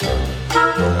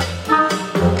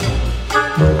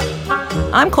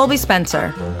I'm Colby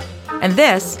Spencer, and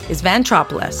this is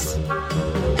Vantropolis.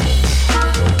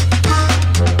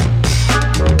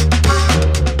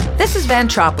 This is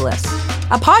Vantropolis,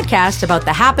 a podcast about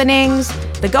the happenings,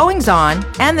 the goings-on,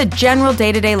 and the general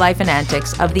day-to-day life and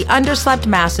antics of the underslept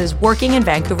masses working in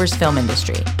Vancouver's film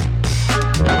industry.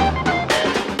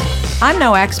 I'm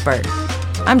no expert.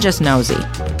 I'm just nosy.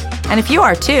 And if you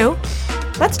are too,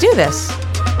 let's do this.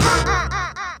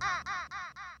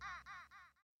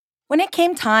 When it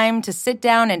came time to sit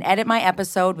down and edit my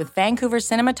episode with Vancouver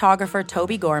cinematographer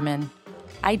Toby Gorman,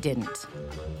 I didn't.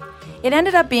 It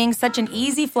ended up being such an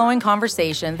easy-flowing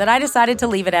conversation that I decided to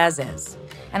leave it as is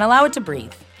and allow it to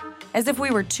breathe, as if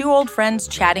we were two old friends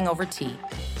chatting over tea.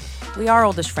 We are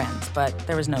oldish friends, but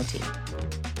there was no tea.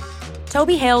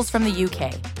 Toby hails from the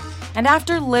UK, and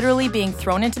after literally being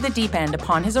thrown into the deep end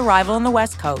upon his arrival on the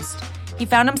West Coast, he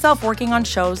found himself working on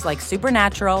shows like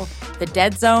Supernatural, The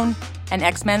Dead Zone, and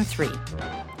X-Men 3.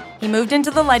 He moved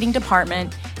into the lighting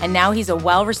department, and now he's a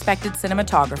well-respected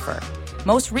cinematographer,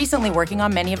 most recently working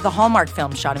on many of the Hallmark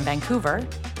films shot in Vancouver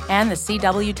and the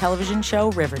CW television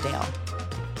show Riverdale.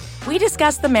 We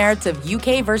discuss the merits of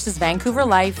UK versus Vancouver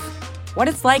life, what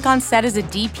it's like on set as a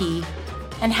DP,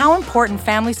 and how important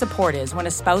family support is when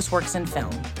a spouse works in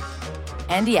film.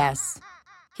 And yes,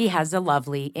 he has a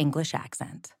lovely English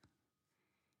accent.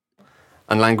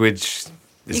 And language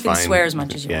is You can fine. swear as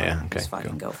much as you want. Yeah, okay. Just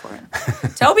fucking cool. go for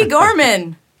it. Toby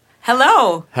Gorman,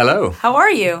 hello. Hello. How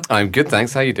are you? I'm good,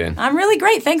 thanks. How you doing? I'm really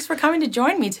great. Thanks for coming to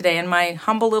join me today in my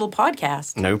humble little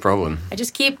podcast. No problem. I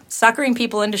just keep suckering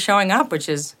people into showing up, which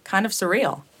is kind of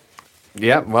surreal.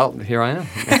 Yeah, well, here I am.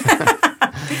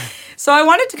 So I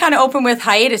wanted to kind of open with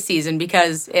hiatus season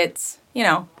because it's,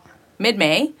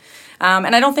 mid-May.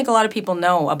 And I don't think a lot of people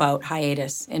know about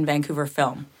hiatus in Vancouver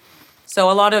film. So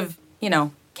a lot of,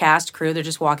 cast, crew, they're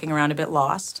just walking around a bit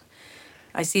lost.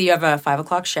 I see you have a 5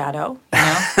 o'clock shadow,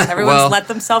 Everyone's let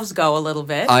themselves go a little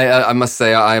bit. I must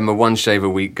say I am a one shave a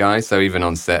week guy, so even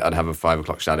on set I'd have a 5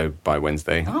 o'clock shadow by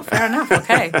Wednesday. Oh, fair enough.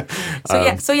 Okay.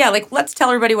 So let's tell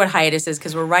everybody what hiatus is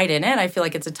because we're right in it. I feel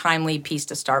like it's a timely piece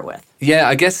to start with. Yeah,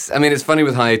 I guess, it's funny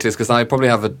with hiatus because I probably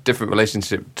have a different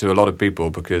relationship to a lot of people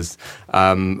because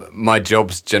my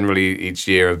jobs generally each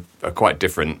year are quite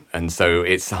different, and so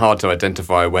it's hard to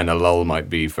identify when a lull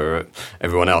might be for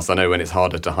everyone else. I know when it's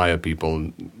harder to hire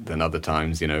people than other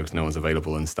times, because no one's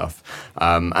available and stuff.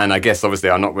 And I guess, obviously,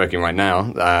 I'm not working right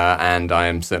now, and I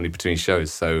am certainly between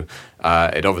shows, so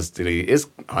it obviously is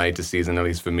hiatus season, at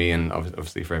least for me and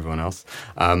obviously for everyone else.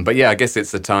 But yeah, I guess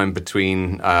it's the time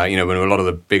between, when a lot of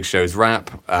the big shows wrap,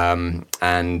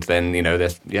 and then,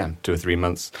 there's, 2 or 3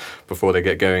 months before they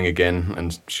get going again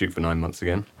and shoot for 9 months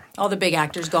again. All the big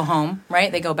actors go home,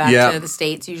 right? They go back to the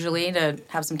States usually to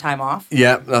have some time off.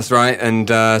 Yeah, that's right. And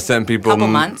certain people... Couple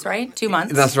months, right? 2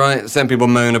 months. That's right. Certain people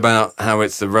moan about how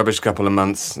it's a rubbish couple of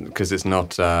months because it's not,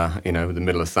 the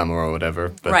middle of summer or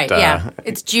whatever. But, right, yeah.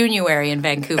 It's January in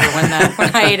Vancouver when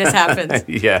hiatus happens.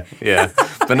 Yeah.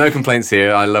 But no complaints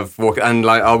here. I love walking. And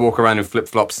I'll walk around in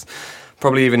flip-flops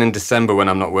probably even in December when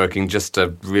I'm not working, just to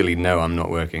really know I'm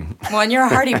not working. Well, and you're a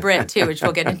hardy Brit, too, which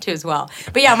we'll get into as well.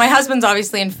 But yeah, my husband's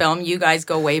obviously in film. You guys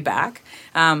go way back.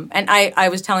 And I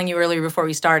was telling you earlier before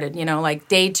we started,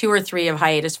 day 2 or 3 of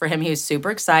hiatus for him, he was super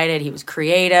excited. He was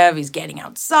creative. He's getting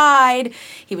outside.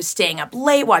 He was staying up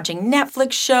late watching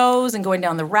Netflix shows and going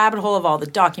down the rabbit hole of all the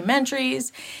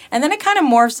documentaries. And then it kind of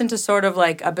morphs into sort of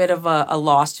like a bit of a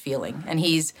lost feeling. And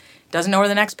he's doesn't know where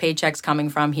the next paycheck's coming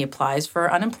from. He applies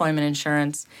for unemployment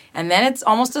insurance. And then it's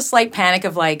almost a slight panic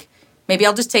of like, maybe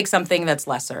I'll just take something that's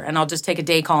lesser and I'll just take a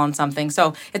day call on something.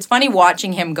 So it's funny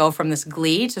watching him go from this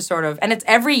glee to sort of, and it's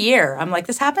every year. I'm like,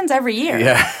 this happens every year.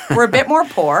 Yeah. We're a bit more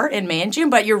poor in May and June,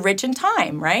 but you're rich in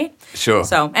time, right? Sure.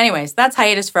 So anyways, that's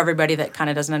hiatus for everybody that kind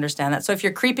of doesn't understand that. So if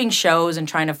you're creeping shows and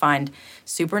trying to find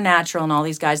Supernatural and all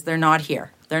these guys, they're not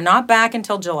here. They're not back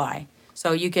until July.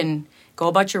 So you can go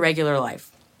about your regular life.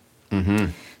 Mm-hmm.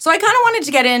 So I kind of wanted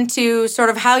to get into sort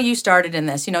of how you started in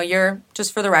this. You're,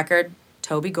 just for the record,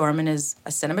 Toby Gorman is a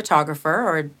cinematographer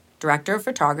or a director of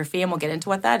photography, and we'll get into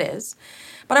what that is.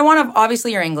 But I want to,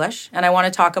 obviously you're English, and I want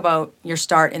to talk about your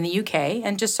start in the UK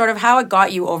and just sort of how it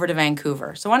got you over to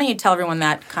Vancouver. So why don't you tell everyone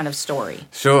that kind of story?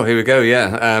 Sure, here we go,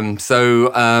 yeah.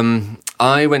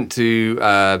 I went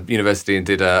to university and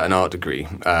did an art degree,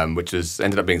 which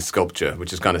ended up being sculpture,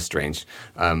 which is kind of strange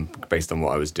based on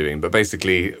what I was doing. But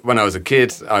basically, when I was a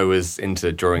kid, I was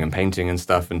into drawing and painting and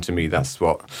stuff, and to me, that's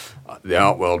what the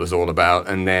art world was all about.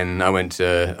 And then I went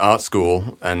to art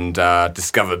school and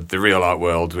discovered the real art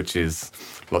world, which is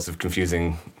lots of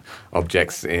confusing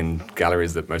objects in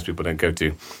galleries that most people don't go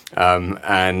to.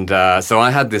 So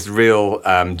I had this real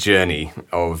journey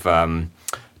of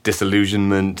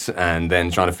disillusionment and then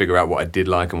trying to figure out what I did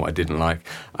like and what I didn't like.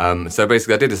 So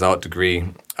basically I did this art degree,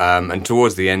 and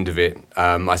towards the end of it,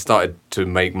 I started to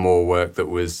make more work that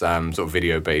was sort of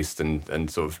video based and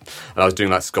I was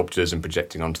doing like sculptures and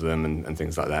projecting onto them and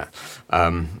things like that.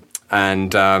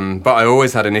 But I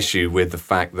always had an issue with the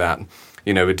fact that,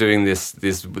 you know, we're doing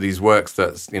these works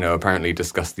that, you know, apparently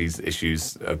discuss these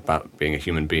issues about being a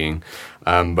human being,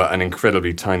 but an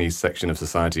incredibly tiny section of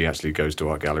society actually goes to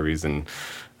art galleries and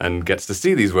gets to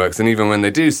see these works. And even when they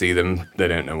do see them, they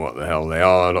don't know what the hell they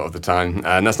are a lot of the time.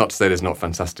 And that's not to say there's not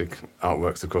fantastic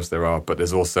artworks, of course there are, but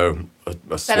there's also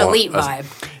that elite vibe.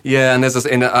 Yeah, and there's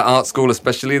in art school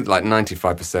especially, like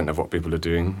 95% of what people are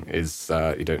doing is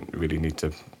you don't really need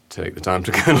to take the time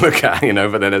to go and look at, you know,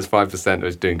 but then there's 5%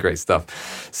 who's doing great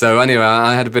stuff. So anyway,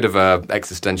 I had a bit of a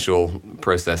existential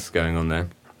process going on there.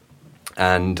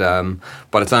 And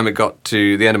by the time it got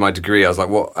to the end of my degree, I was like,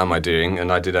 what am I doing? And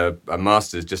I did a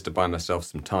master's just to buy myself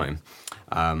some time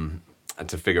and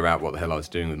to figure out what the hell I was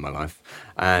doing with my life.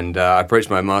 And I approached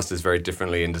my master's very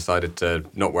differently and decided to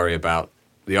not worry about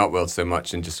the art world so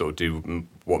much and just sort of do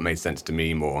what made sense to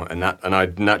me more. And I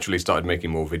naturally started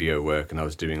making more video work, and I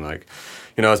was doing like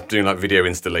video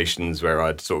installations where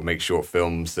I'd sort of make short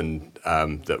films and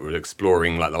that were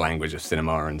exploring like the language of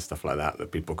cinema and stuff like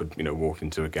that people could, you know, walk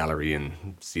into a gallery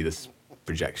and see this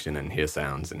projection and hear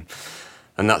sounds and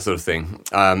that sort of thing.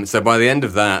 So by the end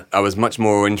of that, I was much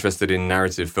more interested in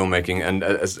narrative filmmaking, and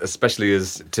especially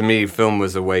as, to me, film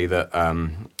was a way that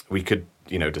we could,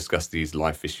 you know, discuss these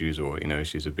life issues or, you know,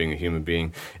 issues of being a human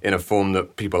being in a form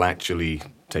that people actually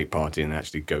take part in,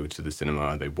 actually go to the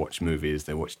cinema, they watch movies,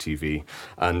 they watch TV.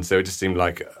 And so it just seemed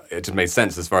like it just made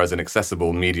sense as far as an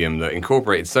accessible medium that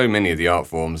incorporated so many of the art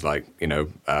forms, like, you know,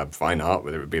 fine art,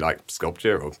 whether it be like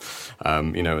sculpture or,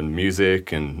 you know, and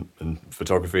music and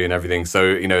photography and everything. So,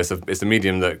 you know, it's a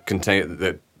medium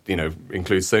that you know,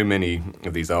 includes so many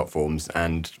of these art forms.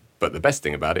 But the best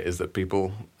thing about it is that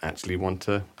people actually want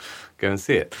to go and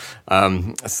see it.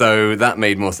 So that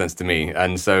made more sense to me.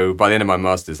 And so by the end of my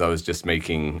master's, I was just trying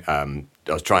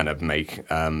to make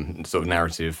sort of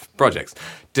narrative projects.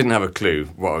 Didn't have a clue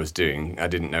what I was doing. I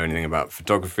didn't know anything about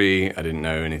photography. I didn't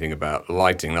know anything about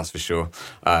lighting, that's for sure.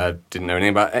 Didn't know anything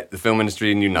about the film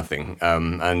industry, knew nothing. So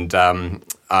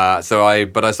I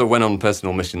sort of went on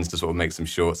personal missions to sort of make some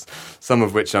shorts, some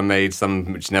of which I made,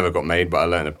 some which never got made, but I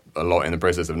learned a lot in the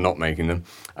process of not making them.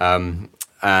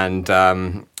 And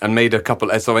made a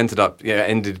couple. So I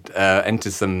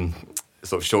entered some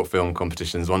sort of short film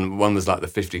competitions. One was like the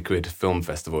 50 quid film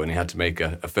festival, and you had to make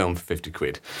a film for 50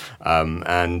 quid.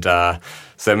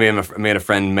 So me and a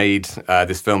friend made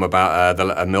this film about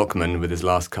a milkman with his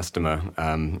last customer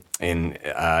in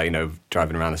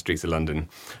driving around the streets of London,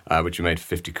 which we made for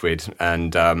 50 quid.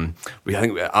 And I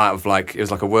think out of like, it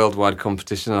was like a worldwide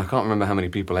competition. I can't remember how many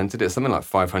people entered it. Something like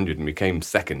 500, and we came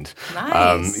second.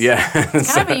 Nice.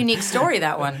 It's kind of a unique story,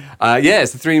 that one.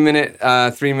 It's a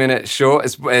 3-minute short.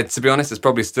 To be honest, it's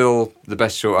probably still the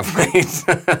best short I've made. Isn't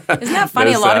that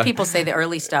funny? A lot of people say the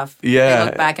early stuff. Yeah. They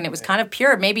look back and it was kind of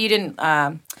pure. Maybe you didn't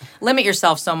limit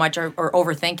yourself so much or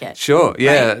overthink it. Sure.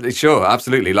 Yeah. Right? Sure.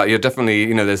 Absolutely. Like, you're definitely,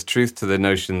 you know, there's truth to the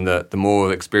notion that the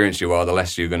more experienced you are, the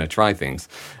less you're going to try things.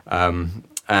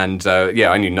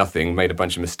 I knew nothing, made a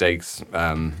bunch of mistakes,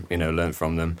 learned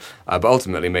from them, but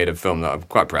ultimately made a film that I'm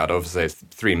quite proud of. So it's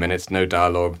 3 minutes, no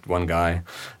dialogue, one guy.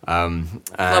 Low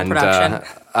production.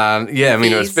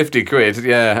 It was 50 quid,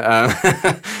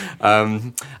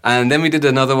 and then we did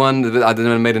another one. I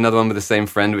made another one with the same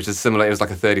friend, which is similar. It was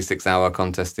like a 36-hour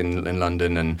contest in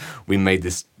London, and we made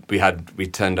this. We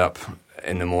turned up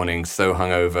in the morning so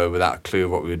hungover without a clue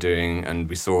what we were doing, and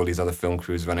we saw all these other film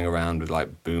crews running around with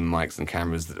like boom mics and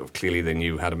cameras that clearly they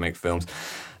knew how to make films,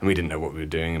 and we didn't know what we were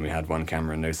doing, and we had one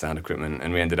camera and no sound equipment,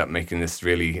 and we ended up making this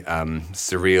really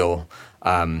surreal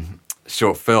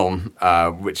short film,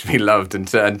 which we loved, and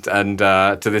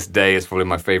to this day it's probably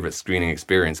my favourite screening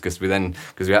experience, because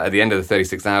at the end of the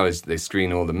 36 hours they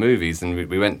screen all the movies, and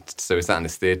we sat in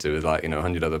this theatre with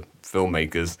 100 other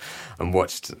filmmakers and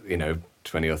watched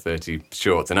 20 or 30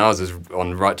 shorts, and ours was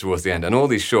on right towards the end, and all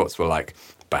these shorts were like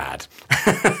bad.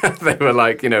 They were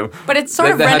like, But it's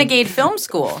sort of renegade film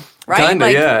school, right?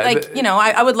 Kinda, yeah.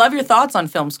 I would love your thoughts on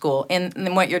film school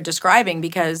in what you're describing,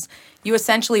 because you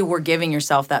essentially were giving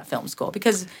yourself that film school.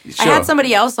 Because sure. I had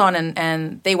somebody else on,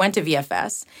 and they went to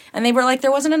VFS, and they were like,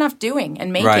 there wasn't enough doing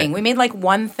and making. Right. We made like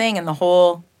one thing in the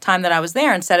whole time that I was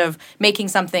there, instead of making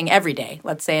something every day,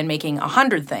 let's say, and making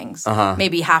 100 things,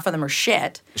 maybe half of them are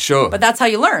shit. Sure. But that's how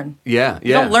you learn. Yeah,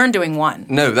 You don't learn doing one.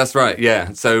 No, that's right.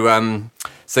 Yeah.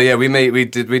 So yeah, we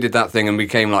did that thing, and we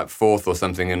came like fourth or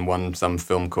something and won some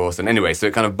film course. And anyway, so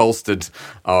it kind of bolstered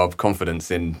our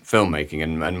confidence in filmmaking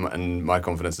and my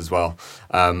confidence as well.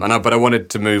 But I wanted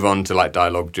to move on to like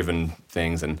dialogue-driven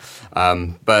things, and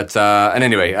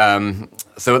anyway.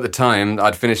 So at the time,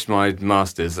 I'd finished my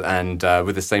master's, and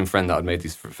with the same friend that I'd made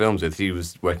these films with, he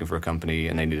was working for a company,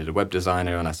 and they needed a web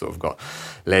designer, and I sort of got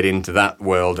led into that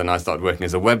world, and I started working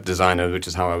as a web designer, which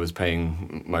is how I was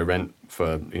paying my rent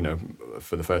for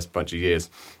the first bunch of years,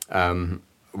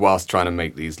 whilst trying to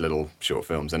make these little short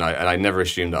films. And I never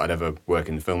assumed that I'd ever work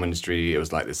in the film industry. It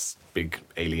was like this big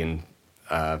alien.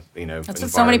 That's what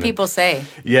so many people say.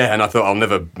 Yeah, and I thought I'll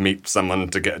never meet someone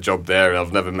to get a job there. I'll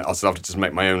have to just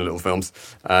make my own little films.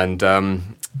 And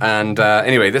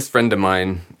anyway, this friend of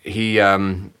mine,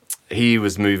 he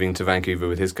was moving to Vancouver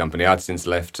with his company. I'd since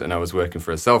left, and I was working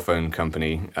for a cell phone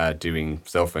company doing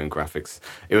cell phone graphics.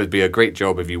 It would be a great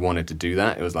job if you wanted to do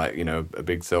that. It was like, a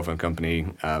big cell phone company,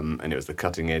 and it was the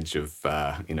cutting edge of,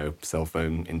 cell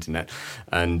phone internet.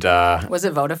 And was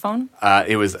it Vodafone?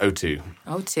 It was O2.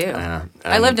 O2.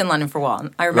 I lived in London for a while.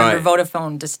 I remember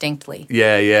Vodafone distinctly.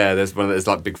 Yeah. There's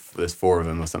there's four of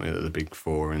them or something. The big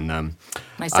four, and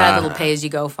my sad little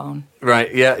pay-as-you-go phone.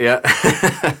 Right. Yeah.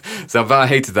 But I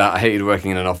hated that. I hated working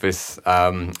in an office.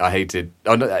 I hated.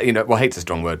 Hate's a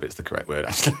strong word, but it's the correct word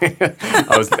actually.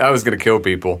 I was going to kill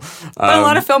people. But a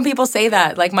lot of film people say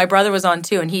that. Like my brother was on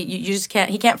too, and he just can't.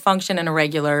 He can't function in a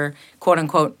regular quote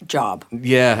unquote job.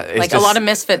 Yeah. A lot of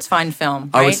misfits find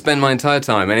film. Right? I would spend my entire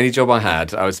time, and any job I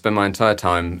had, I would spend my entire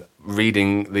time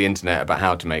reading the internet about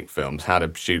how to make films, how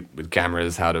to shoot with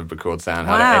cameras, how to record sound,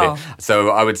 how to edit. So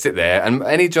I would sit there, and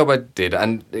any job I did,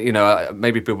 and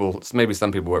maybe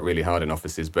some people work really hard in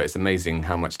offices, but it's amazing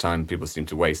how much time people seem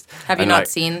to waste. Have you not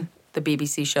seen the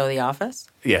BBC show The Office?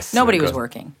 Yes. Nobody was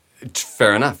working.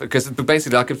 Fair enough, because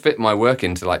basically I could fit my work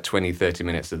into like 20, 30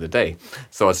 minutes of the day.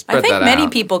 So I'd spread that out. I think many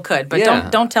people could, but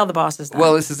don't tell the bosses that.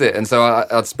 Well, this is it. And so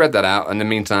I'd spread that out, and in the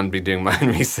meantime be doing my own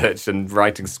research and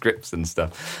writing scripts and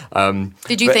stuff.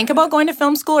 Did you think about going to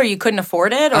film school, or you couldn't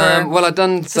afford it? Or? Well, I'd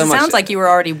done so much. It sounds like you were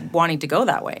already wanting to go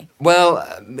that way. Well,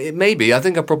 maybe. I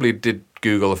think I probably did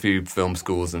Google a few film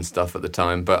schools and stuff at the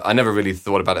time, but I never really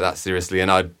thought about it that seriously, and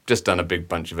I'd just done a big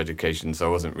bunch of education, so I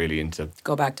wasn't really into...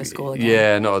 Go back to school again.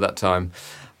 Yeah, not at that time.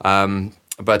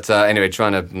 Anyway,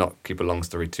 trying to not keep a long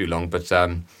story too long, but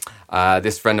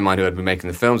this friend of mine who I'd been making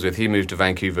the films with, he moved to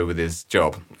Vancouver with his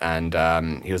job, and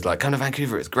he was like, come to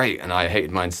Vancouver, it's great, and I hated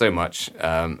mine so much,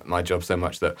 my job so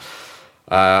much that...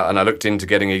 and I looked into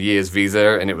getting a year's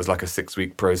visa, and it was like a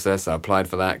 6-week process. I applied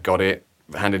for that, got it,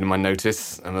 handed in my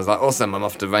notice, and was like, awesome, I'm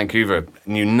off to Vancouver.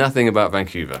 Knew nothing about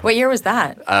Vancouver. What year was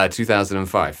that?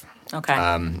 2005. Okay.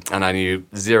 And I knew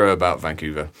zero about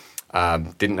Vancouver.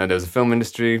 Didn't know there was a film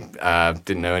industry,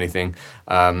 didn't know anything.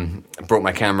 Brought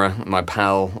my camera, my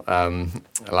PAL,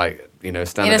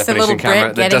 standard definition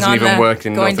camera that doesn't even work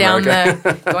in North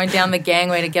America. Going down the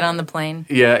gangway to get on the plane.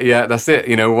 Yeah, that's it.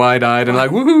 Wide-eyed and like,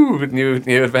 woohoo,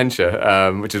 new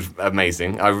adventure, which is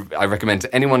amazing. I recommend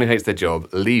to anyone who hates their job,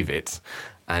 leave it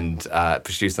and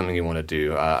pursue something you want to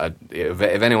do. If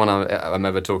anyone I'm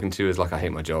ever talking to is like, I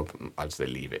hate my job, I'd say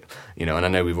leave it. And I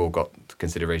know we've all got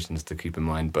considerations to keep in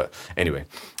mind, but anyway,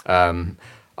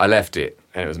 I left it,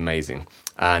 and it was amazing.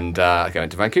 And I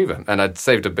went to Vancouver, and I'd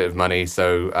saved a bit of money,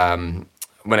 so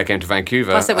when I came to Vancouver...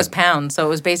 Plus it was pounds, so it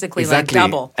was basically like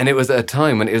double. And it was at a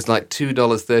time when it was like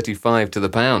 $2.35 to the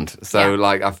pound. So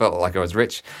I felt like I was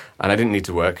rich, and I didn't need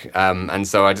to work. And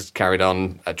so I just carried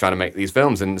on trying to make these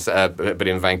films, but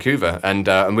in Vancouver.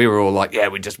 And we were all like,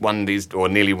 we just won these, or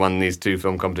nearly won these 2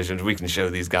 film competitions. We can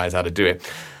show these guys how to do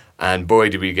it. And boy,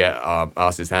 did we get our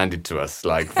asses handed to us.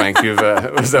 Like,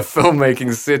 Vancouver was a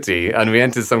filmmaking city, and we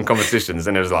entered some competitions,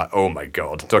 and it was like, oh my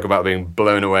God, talk about being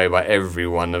blown away by every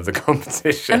one of the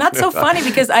competition. And that's so funny,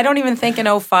 because I don't even think in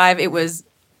 2005 it was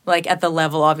like at the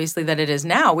level, obviously, that it is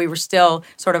now. We were still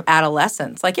sort of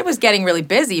adolescents. Like, it was getting really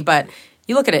busy, but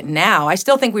you look at it now, I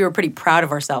still think we were pretty proud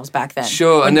of ourselves back then.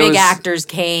 Sure. When big actors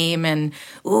came and,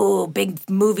 big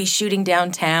movie shooting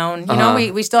downtown. You know,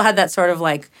 we still had that sort of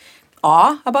like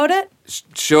awe about it?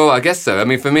 Sure, I guess so. I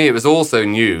mean, for me, it was also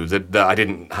new that I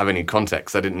didn't have any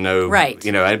context. I didn't know, right?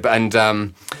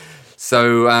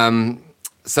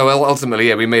 So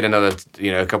ultimately, we made another,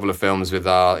 a couple of films with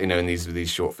our, in these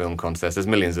short film contests. There's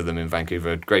millions of them in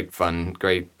Vancouver. Great fun,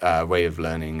 great way of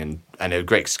learning and a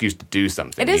great excuse to do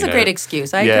something. It is a great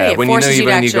excuse. I agree. It when forces you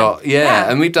know you you've to only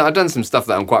actually, got and I've done some stuff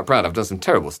that I'm quite proud of. I've done some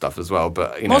terrible stuff as well,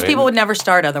 but most people would never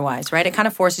start otherwise, right? It kind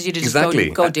of forces you to just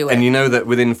go do it. And you know that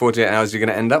within 48 hours you're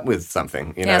going to end up with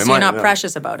something. You know, so you're not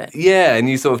precious about it. Yeah, and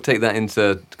you sort of take that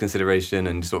into consideration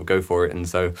and sort of go for it. And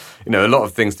so, you know, a lot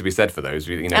of things to be said for those.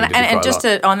 You know, and just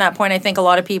on that point, I think a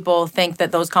lot of people think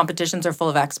that those competitions are full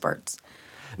of experts.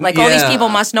 Like, all these people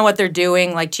must know what they're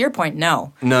doing. Like, to your point,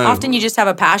 no. Often you just have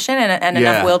a passion and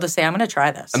enough will to say, I'm going to try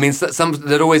this. I mean,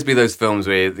 there'd always be those films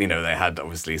where, you know, they had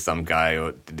obviously some guy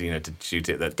or, you know, to shoot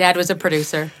it that... Dad was a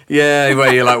producer. Yeah,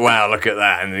 where you're like, wow, look at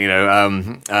that. And, you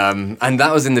know, and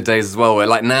that was in the days as well where,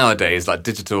 like, nowadays, like,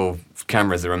 digital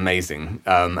cameras are amazing.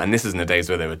 And this is in the days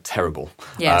where they were terrible.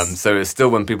 Yes. So it's still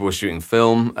when people were shooting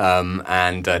film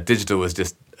and digital was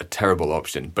just a terrible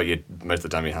option, but most of the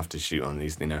time you have to shoot on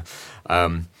these, you know.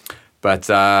 But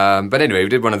anyway, we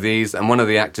did one of these, and one of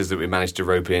the actors that we managed to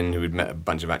rope in, who we'd met a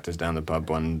bunch of actors down the pub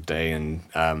one day, and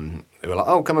they were like,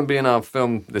 "Oh, come and be in our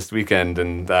film this weekend,"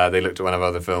 and they looked at one of our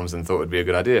other films and thought it would be a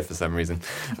good idea for some reason.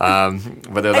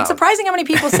 It's surprising how many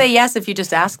people say yes if you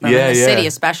just ask them, in the city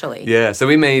especially. Yeah, so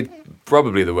we made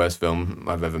probably the worst film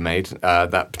I've ever made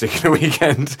that particular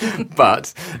weekend.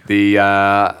 But the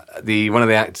one of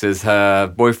the actors, her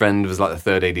boyfriend was like the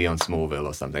third AD on Smallville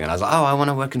or something, and I was like, "Oh, I want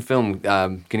to work in film.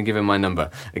 Can you give him my number?"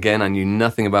 Again, I knew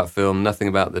nothing about film, nothing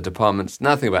about the departments,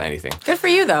 nothing about anything. Good for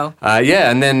you, though.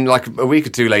 And then like a week or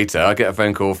two later, I get a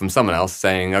phone call from someone else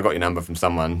saying, "I got your number from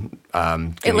someone."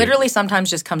 It literally sometimes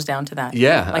just comes down to that.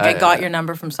 Yeah, like I got your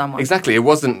number from someone. Exactly. It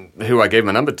wasn't who I gave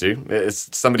my number to.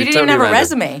 It's somebody. You didn't totally even have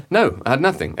random. a resume. No, I had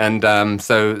nothing. And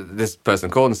so this person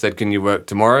called and said, "Can you work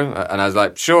tomorrow?" And I was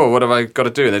like, "Sure. What have I got to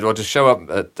do?" And they said, "Well, just show up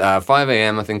at 5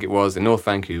 a.m. I think it was in North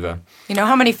Vancouver." You know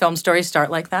how many film stories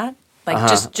start like that? Like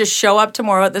just show up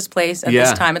tomorrow at this place at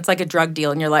this time. It's like a drug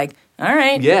deal, and you're like, "All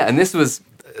right." Yeah, and this was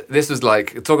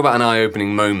like, talk about an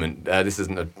eye-opening moment. This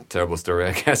isn't a terrible story,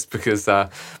 I guess, because... but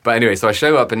anyway, so I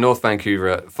show up in North Vancouver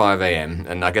at 5 a.m,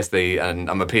 and I guess and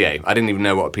I'm a PA. I didn't even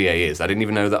know what a PA is. I didn't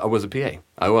even know that I was a PA.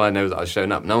 All I know is that I was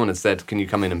showing up. No one had said, "Can you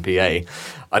come in and PA?"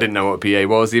 I didn't know what PA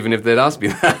was, even if they'd asked me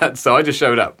that. So I just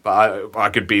showed up. I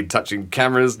could be touching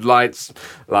cameras, lights,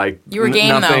 like you were game,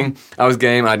 nothing. Though. I was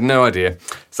game. I had no idea.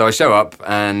 So I show up,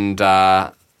 and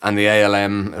the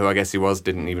ALM, who I guess he was,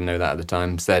 didn't even know that at the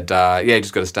time, said, you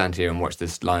just got to stand here and watch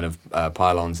this line of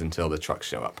pylons until the trucks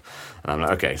show up. And I'm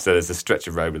like, okay, so there's a stretch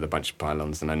of road with a bunch of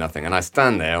pylons and nothing. And I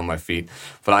stand there on my feet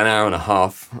for like an hour and a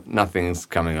half, nothing's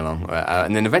coming along.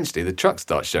 And then eventually the trucks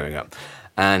start showing up.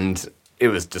 And it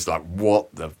was just like,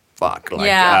 what the fuck?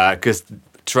 Like, because...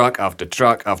 truck after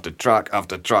truck after truck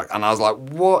after truck, and I was like,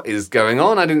 what is going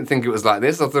on? I didn't think it was like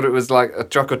this. I thought it was like a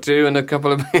truck or two and a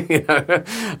couple of you know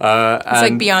it's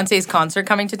like Beyonce's concert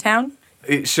coming to town.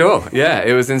 Sure, yeah,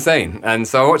 it was insane. And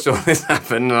so I watched all this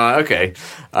happen, and I'm like, okay.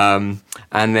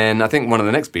 And then I think one of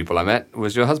the next people I met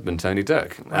was your husband, Tony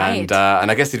Dirk. Right.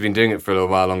 And I guess he'd been doing it for a little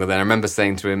while longer then. I remember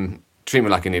saying to him, "Treat me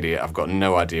like an idiot. I've got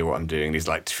no idea what I'm doing." And he's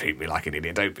like, "Treat me like an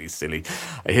idiot. Don't be silly.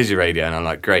 Here's your radio." And I'm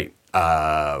like, "Great.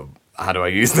 How do I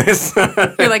use this?"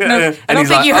 You're like, "No, I don't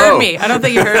think you heard me. I don't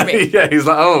think you heard me." Yeah, he's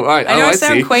like, "Oh, all right. I know I see.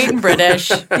 sound quaint and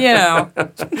British, you know."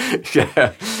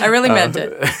 Yeah. I really meant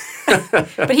it.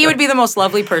 But he would be the most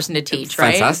lovely person to teach,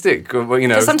 right? Fantastic. Well, you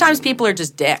know, sometimes people are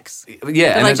just dicks. Yeah,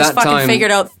 they're and like, at just that fucking time,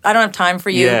 figured out. I don't have time for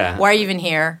you. Yeah. Why are you even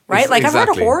here? Right? Like I've heard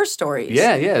of horror stories.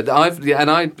 Yeah.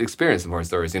 I experienced some horror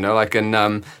stories. You know, like,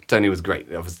 and Tony was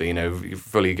great. Obviously, you know, he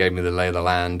fully gave me the lay of the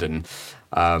land, and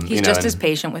he's just as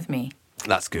patient with me.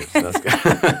 That's good.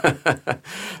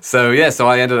 So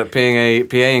I ended up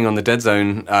PAing on the Dead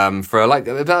Zone for like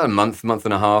about a month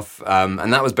and a half,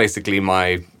 and that was basically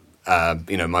my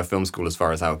my film school as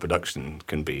far as how a production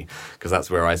can be, because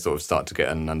that's where I sort of start to get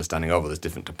an understanding of, there's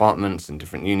different departments and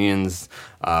different unions,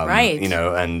 right? You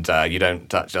know, and you don't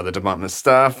touch other departments'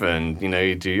 stuff, and you know,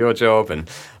 you do your job, and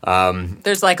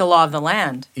there's like a law of the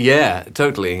land. Yeah,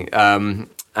 totally.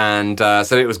 And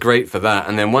so it was great for that.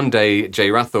 And then one day, Jay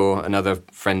Rathor, another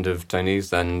friend of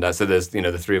Tony's, and so there's,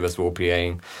 the three of us were all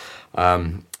PAing.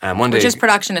 And one day... Which is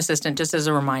production assistant, just as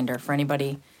a reminder for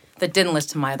anybody that didn't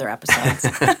listen to my other episodes.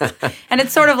 And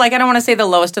it's sort of like, I don't want to say the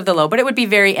lowest of the low, but it would be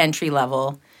very entry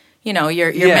level. You know,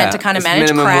 you're meant to kind of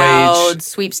manage crowds,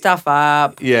 sweep stuff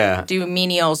up, do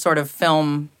menial sort of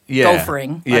film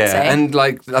gophering, let's say. And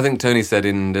like, I think Tony said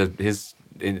in his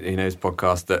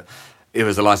podcast that it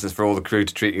was a license for all the crew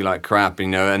to treat you like crap, you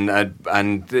know, and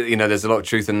there's a lot of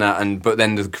truth in that. But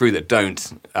then the crew that don't,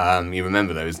 you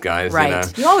remember those guys, right? You know?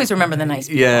 You always remember the nice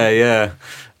people. Yeah.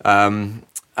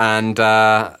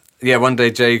 one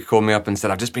day Jay called me up and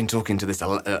said, I've just been talking to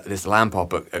this lamp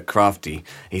op at Crafty.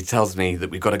 He tells me that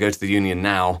we've got to go to the union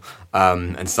now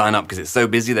and sign up because it's so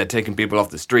busy they're taking people off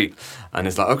the street. And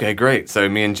it's like, okay, great. So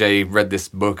me and Jay read this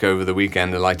book over the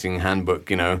weekend, the Lighting Handbook,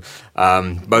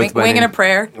 both winging a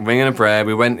prayer. Winging a prayer.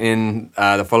 We went in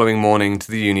the following morning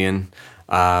to the union.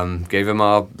 Gave them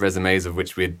our resumes, of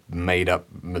which we'd made up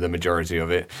the majority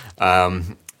of it.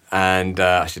 And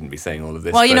I shouldn't be saying all of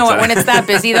this. Well, you know what? When it's that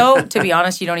busy, though, to be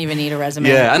honest, you don't even need a resume.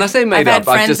 Yeah, and I say made I've up.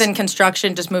 had friends in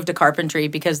construction just move to carpentry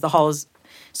because the halls.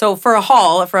 So for a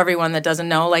hall, for everyone that doesn't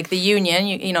know, like the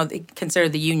union, consider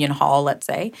the union hall, let's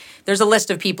say, there's a list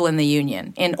of people in the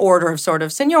union in order of sort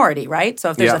of seniority, right? So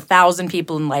if there's 1,000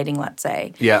 people in lighting, let's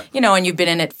say, and you've been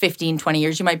in it 15, 20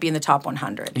 years, you might be in the top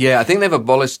 100. Yeah, I think they've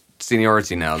abolished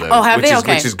seniority now, though. Oh, have they?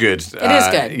 Okay. Which is good. It is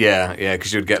good. Yeah,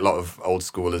 because you'd get a lot of old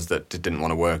schoolers that didn't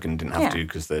want to work and didn't have to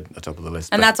because they're at the top of the list.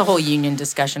 And that's a whole union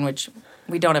discussion, which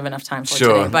we don't have enough time for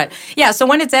Sure. today. But yeah, so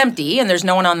when it's empty and there's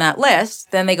no one on that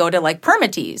list, then they go to like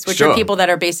permittees, which are people that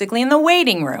are basically in the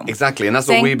waiting room. Exactly, and that's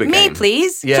saying, what we became. Me,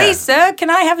 please. Yeah. Please, sir, can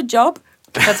I have a job?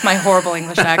 That's my horrible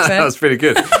English accent. That was pretty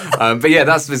good. But yeah,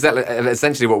 that's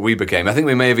essentially what we became. I think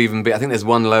we may have even been, I think there's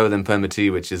one lower than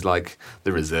permittee, which is like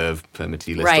the reserve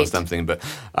permittee list or something. But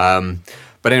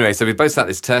anyway, so we both sat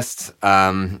this test,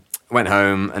 went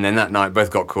home, and then that night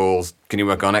both got calls, can you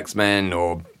work on X-Men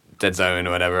or Dead Zone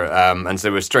or whatever? And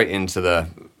so we're straight into the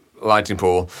lighting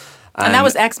pool. And that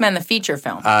was X-Men, the feature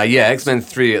film. X-Men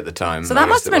 3 at the time. So that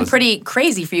must have been pretty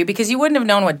crazy for you because you wouldn't have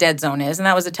known what Dead Zone is, and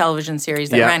that was a television series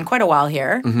that ran quite a while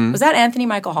here. Mm-hmm. Was that Anthony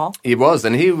Michael Hall? He was,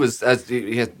 and he was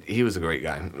he was a great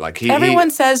guy. Like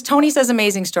everyone says, Tony says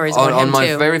amazing stories about him too. On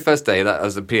my very first day, that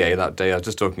as a PA, that day I was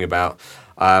just talking about,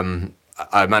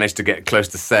 I managed to get close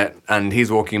to set, and he's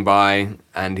walking by,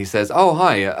 and he says, "Oh,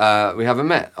 hi, we haven't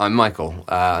met. I'm Michael."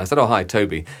 I said, "Oh, hi,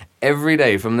 Toby." Every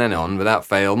day from then on, without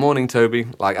fail, morning, Toby.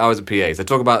 Like, I was a PA. So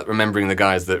talk about remembering the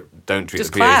guys that don't treat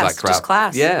the PAs like crap. Just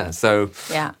class. Yeah, so,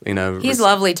 He's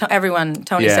lovely.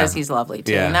 Tony says he's lovely,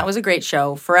 too. Yeah. And that was a great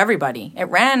show for everybody. It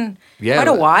ran quite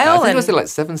a while. I think it was like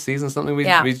 7 seasons or something. We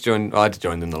joined. I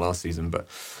joined in the last season, but...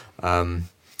 Sorry,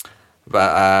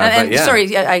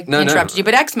 I interrupted you.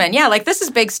 But X-Men, like this is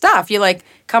big stuff. You like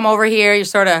come over here, you're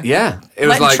sort of it was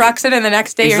letting like, trucks in, and the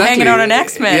next day you're hanging out on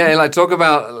X-Men. Yeah, like talk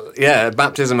about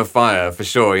baptism of fire for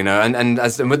sure. And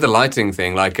with the lighting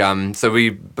thing, like so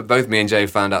both me and Jay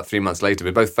found out 3 months later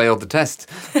we both failed the test.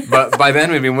 But by then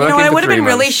we've been working. I for would have 3 been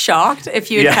months. really shocked if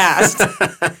you had passed.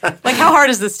 Like, how hard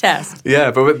is this test?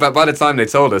 Yeah, but by the time they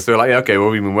told us, we were like, okay, well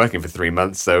we've been working for 3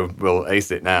 months, so we'll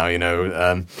ace it now.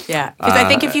 Because I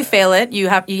think if you fail it, you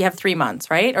have 3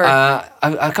 months, right? Or I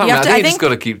can't remember. I think you just got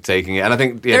to keep taking it. And I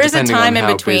think there is a time in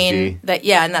between that.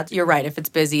 Yeah, and you're right. If it's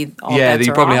busy, all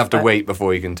you probably have to but wait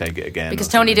before you can take it again. Because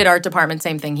Tony did art department,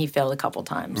 same thing. He failed a couple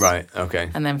times. Right. Okay.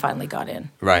 And then finally got in.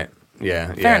 Right.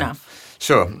 Yeah. Fair enough.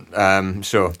 Sure.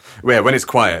 Sure. Well, when it's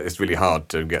quiet, it's really hard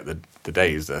to get the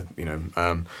days.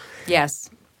 Yes.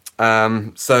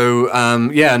 And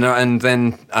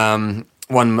then.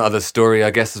 One other story, I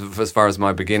guess, as far as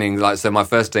my beginning. So my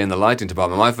first day in the lighting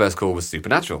department, my first call was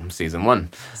Supernatural, season 1.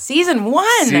 Season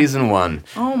 1? Season 1.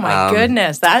 Oh, my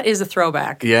goodness. That is a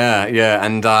throwback. Yeah.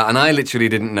 And I literally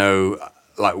didn't know,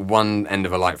 like, one end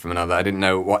of a light from another. I didn't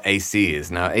know what AC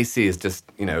is. Now, AC is just,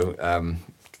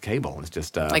 cable. It's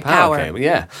just like power cable.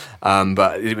 Yeah.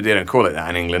 But they don't call it that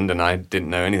in England, and I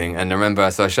didn't know anything. And I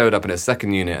remember, so I showed up in a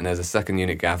second unit, and there's a second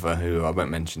unit gaffer who I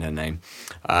won't mention her name.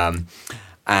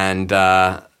 And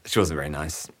she wasn't very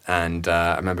nice. And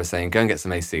I remember saying, go and get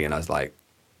some AC. And I was like...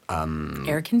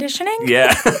 air conditioning?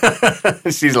 Yeah.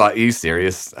 She's like, are you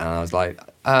serious? And I was like,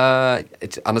 and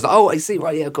I was like, oh, AC,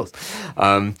 right, yeah, of course.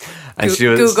 And she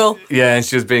was... Google. Yeah, and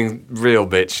she was being real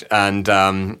bitch. And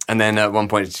then at one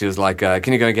point she was like,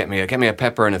 can you go and get me a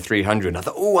pepper and a 300? And I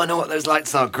thought, oh, I know what those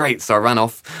lights are. Great. So I ran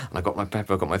off and I got my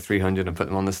pepper, got my 300 and put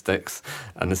them on the sticks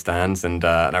and the stands. And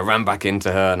I ran back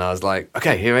into her and I was like,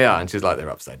 okay, here we are. And she was like,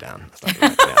 they're upside down. I was like,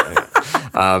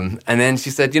 yeah. And then she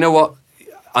said, you know what?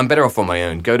 I'm better off on my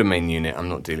own. Go to main unit. I'm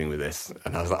not dealing with this.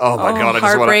 And I was like, oh my God, I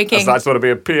just want to be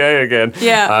a PA again.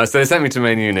 Yeah. So they sent me to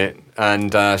main unit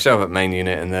and show up at main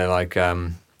unit and they're like,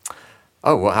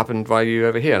 oh, what happened? Why are you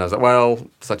over here? And I was like, well,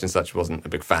 such and such wasn't a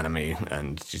big fan of me,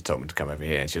 and she told me to come over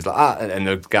here. And she was like, and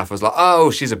the gaffer was like,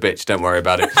 oh, she's a bitch, don't worry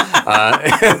about it.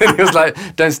 And he was like,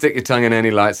 don't stick your tongue in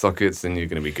any light sockets, and you're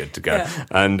going to be good to go. Yeah.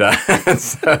 And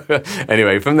so,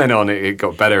 anyway, from then on, it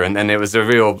got better, and then it was a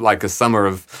real, like a summer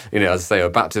of, as I say, a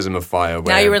baptism of fire.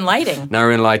 Now you're in lighting. Now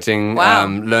we're in lighting, wow.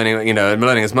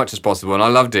 Learning as much as possible, and I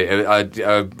loved it.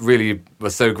 I really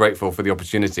was so grateful for the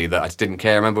opportunity that I just didn't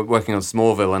care. I remember working on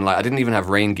Smallville, and I didn't even even have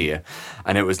rain gear,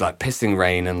 and it was like pissing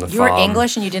rain in the You farm. were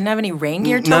English and you didn't have any rain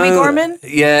gear, Toby Gorman?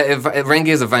 Yeah, rain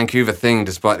gear is a Vancouver thing,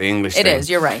 despite the English thing. It is,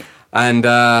 you're right. And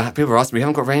people were asking me, you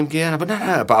haven't got rain gear? And I went,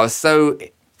 no. But I was so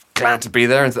glad to be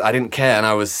there, and I didn't care, and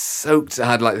I was soaked. I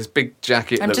had like this big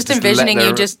jacket. I'm just envisioning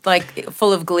you just like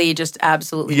full of glee, just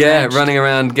absolutely drenched. running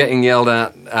around, getting yelled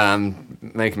at,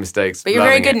 making mistakes. But you're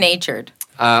very good-natured.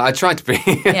 I tried to be.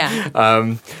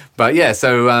 Yeah. But yeah,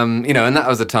 so, and that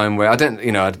was a time where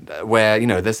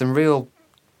there's some real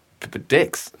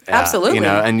dicks. Absolutely.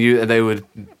 And they would,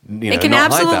 it can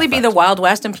not absolutely hide that be fact. the Wild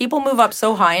West, and people move up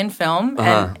so high in film,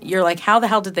 and you're like, how the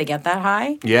hell did they get that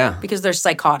high? Yeah. Because they're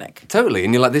psychotic. Totally.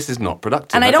 And you're like, this is not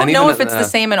productive. And I don't know even if it's the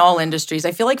same in all industries.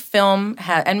 I feel like film,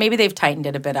 and maybe they've tightened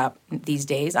it a bit up these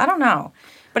days. I don't know.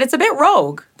 But it's a bit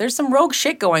rogue. There's some rogue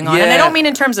shit going on. Yeah. And I don't mean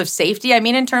in terms of safety. I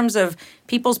mean in terms of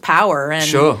people's power and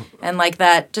Sure. and like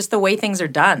that, just the way things are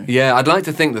done. Yeah, I'd like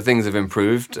to think that things have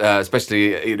improved,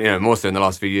 especially, more so in the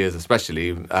last few years,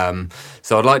 especially.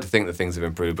 So I'd like to think that things have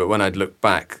improved. But when I'd look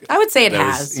back... I would say it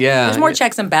has. There's more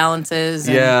checks and balances.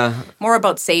 And more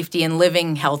about safety and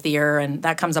living healthier. And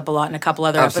that comes up a lot in a couple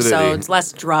other episodes.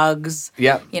 Less drugs.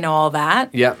 Yep. All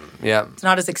that. Yep. It's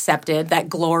not as accepted. That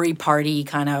glory party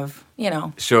kind of...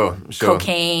 Sure.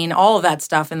 cocaine, all of that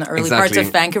stuff in the early parts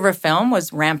of Vancouver film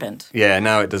was rampant. Yeah,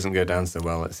 now it doesn't go down so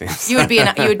well, it seems. You would be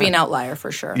an outlier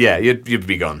for sure. Yeah, you'd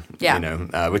be gone.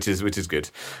 Yeah. Which is good.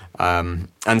 And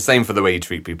same for the way you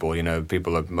treat people.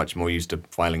 People are much more used to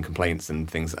filing complaints and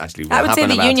things that actually will I would say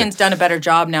happen the about union's it. done a better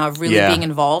job now of really being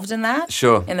involved in that.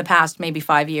 Sure. In the past maybe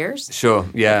 5 years. Sure.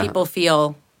 Yeah. People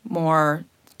feel more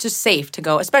just safe to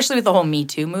go, especially with the whole Me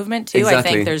Too movement too. Exactly.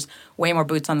 I think there's way more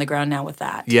boots on the ground now with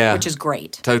that. Yeah. Which is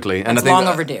great. Totally. And it's I think long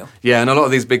overdue. Yeah, and a lot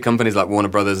of these big companies like Warner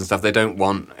Brothers and stuff, they don't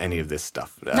want any of this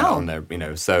stuff No. on their,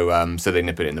 so they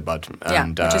nip it in the bud.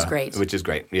 And, which is great. Which is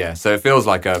great. Yeah. So it feels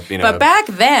like But back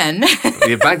then,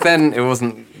 back then it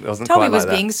wasn't Toby quite was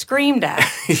like being screamed at.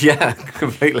 Yeah,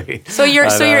 completely. So you're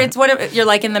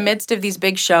like in the midst of these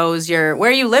big shows. Where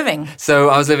are you living? So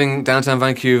I was living downtown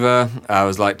Vancouver. I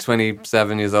was like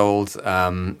 27 years old.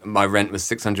 My rent was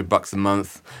 $600 a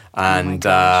month, and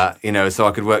so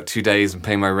I could work 2 days and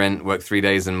pay my rent. Work 3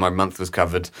 days and my month was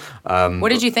covered. What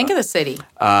did you think of the city?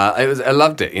 I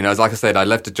loved it. Like I said, I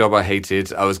left a job I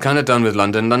hated. I was kind of done with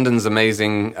London. London's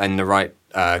amazing in the right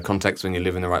context when you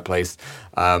live in the right place.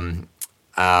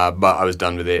 But I was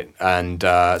done with it, and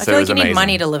I so feel it like was you amazing. need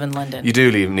money to live in London. You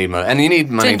do need money, and you need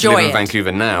money to enjoy live in it.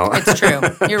 Vancouver now. It's true.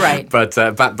 You're right. But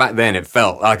back then, it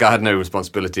felt like I had no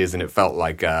responsibilities, and it felt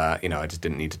like I just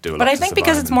didn't need to do a lot. But I to think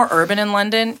because survive. it's more urban in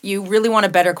London, you really want a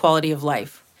better quality of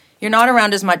life. You're not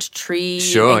around as much tree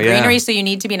and greenery, so you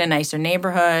need to be in a nicer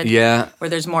neighborhood. Yeah. Where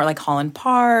there's more like Holland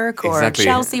Park or Exactly.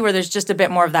 Chelsea, where there's just a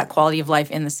bit more of that quality of life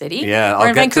in the city. Yeah, Or I'll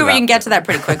in get to Vancouver, that. you can get to that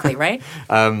pretty quickly, right?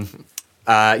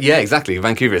 Yeah, exactly.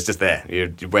 Vancouver is just there.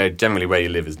 Generally where you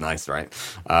live is nice, right?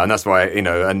 And that's why,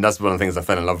 and that's one of the things I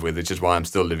fell in love with, which is why I'm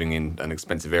still living in an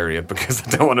expensive area, because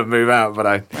I don't want to move out,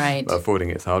 but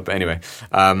affording it's hard. But anyway,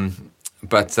 that's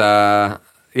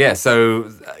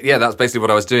basically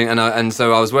what I was doing. And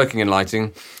so I was working in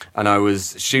lighting, and I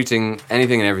was shooting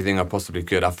anything and everything I possibly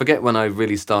could. I forget when I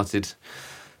really started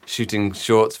shooting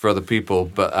shorts for other people,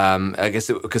 but I guess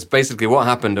because basically what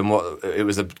happened and it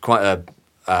was quite a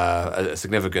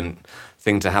significant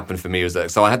thing to happen for me was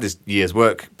that, so I had this year's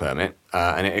work permit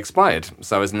and it expired.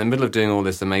 So I was in the middle of doing all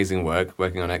this amazing work,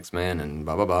 working on X-Men and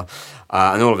blah, blah, blah.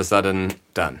 And all of a sudden,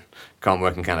 done. Can't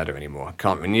work in Canada anymore.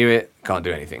 Can't renew it. Can't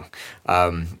do anything.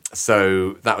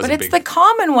 So that was But it's the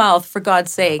Commonwealth, for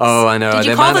God's sakes. Oh, I know. Did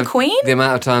you call the Queen? The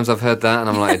amount of times I've heard that, and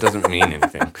I'm like, it doesn't mean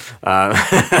anything.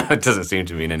 It doesn't seem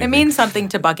to mean anything. It means something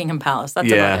to Buckingham Palace.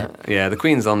 That's about it. Yeah, the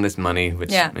Queen's on this money,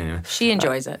 which... she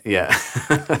enjoys it. Yeah.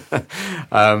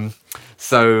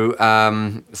 So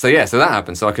that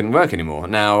happened. So I couldn't work anymore.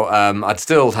 Now, I'd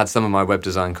still had some of my web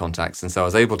design contacts, and so I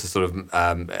was able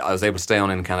to stay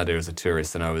on in Canada as a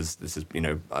tourist. And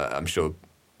I'm sure,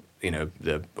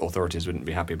 the authorities wouldn't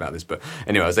be happy about this, but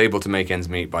anyway, I was able to make ends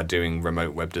meet by doing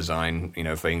remote web design,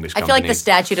 for English companies. I feel like the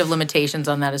statute of limitations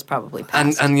on that is probably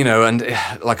passed. And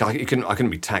like I couldn't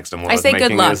be taxed on what I was say making.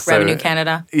 good luck, Revenue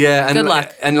Canada. Yeah, and good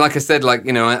luck. And like I said,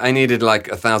 I needed like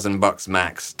 $1,000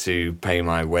 max to pay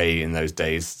my way in those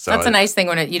days. So that's a nice thing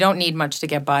when you don't need much to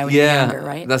get by when you're younger,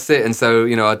 right? That's it. And so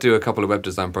I'd do a couple of web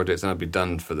design projects and I'd be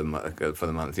done for the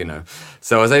month.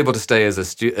 So I was able to stay as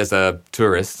a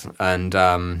tourist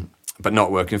and. But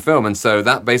not work in film. And so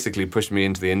that basically pushed me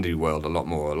into the indie world a lot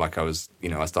more. Like I was,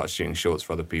 I started shooting shorts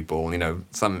for other people.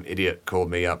 Some idiot called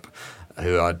me up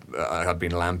who I'd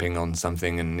been lamping on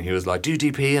something, and he was like, "Do you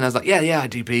DP?" And I was like, "Yeah, I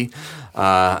DP."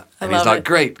 And he's like,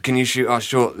 "Great, can you shoot our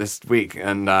short this week?"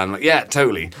 And I'm like, "Yeah,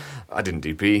 totally." I didn't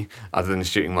DP other than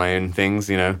shooting my own things,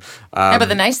 Yeah, but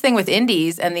the nice thing with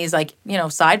indies and these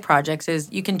side projects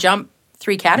is you can jump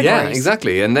 3 categories. Yeah,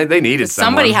 exactly. And they needed someone.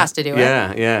 Somebody has to do it.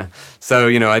 Yeah. So,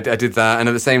 I did that. And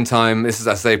at the same time, this is,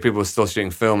 I say, people were still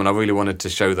shooting film, and I really wanted to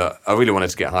show that, I really wanted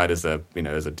to get hired as a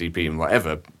DP in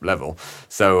whatever level.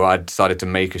 So I decided to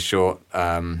make a short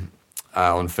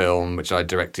on film, which I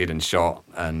directed and shot,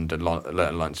 and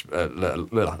learnt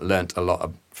a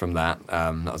lot from that.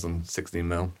 That was on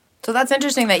 16mm. So that's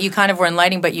interesting that you kind of were in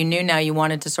lighting, but you knew now you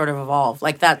wanted to sort of evolve.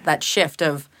 Like that shift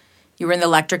of, you were in the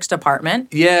electrics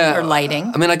department, or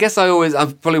lighting. I mean, I guess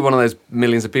I'm probably one of those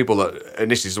millions of people that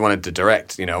initially just wanted to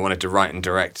direct. I wanted to write and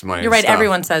direct my own You're right. stuff.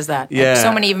 Everyone says that. Yeah. Like,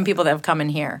 so many even people that have come in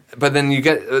here. But then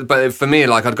but for me,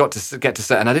 I'd got to get to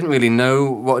set, and I didn't really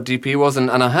know what a DP was. And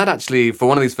I had actually, for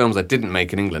one of these films I didn't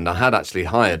make in England, I had actually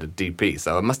hired a DP,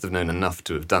 so I must have known enough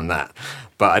to have done that.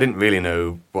 But I didn't really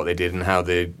know what they did and how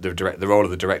the role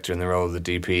of the director and the role of the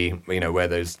DP, where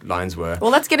those lines were.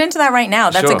 Well, let's get into that right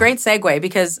now. That's Sure. a great segue,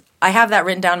 because I have that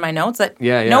written down in my notes that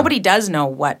nobody does know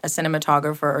what a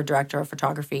cinematographer or director of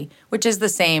photography, which is the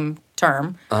same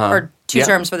term, or two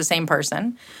terms for the same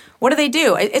person. What do they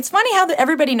do? It's funny how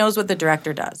everybody knows what the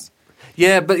director does.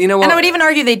 Yeah, but you know what? And I would even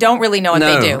argue they don't really know what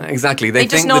they do. Exactly. They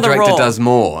just think know the director role. does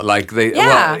more. Like they,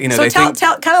 yeah. so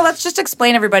let's just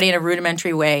explain everybody in a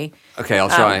rudimentary way. Okay, I'll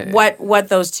try. What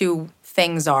those two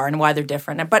things are and why they're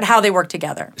different, but how they work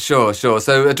together. Sure. So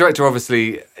a director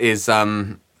obviously is.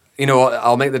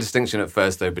 I'll make the distinction at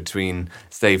first though between,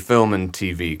 say, film and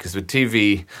TV, because with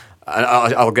TV.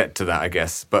 I'll get to that, I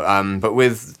guess, but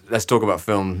let's talk about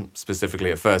film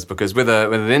specifically at first, because with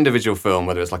an individual film,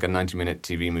 whether it's like a 90-minute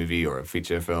TV movie or a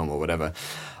feature film or whatever,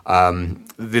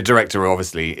 the director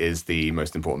obviously is the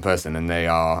most important person, and they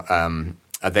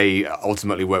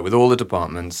ultimately work with all the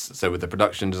departments. So with the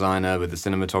production designer, with the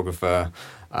cinematographer,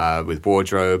 with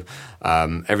wardrobe,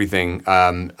 everything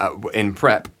in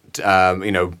prep.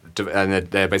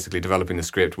 And they're basically developing the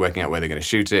script, working out where they're going to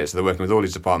shoot it. So they're working with all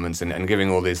these departments and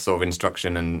giving all these sort of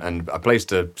instruction and a place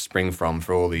to spring from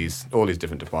for all these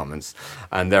different departments.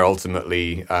 And they're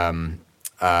ultimately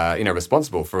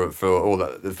responsible for all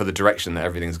that, for the direction that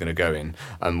everything's going to go in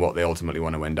and what they ultimately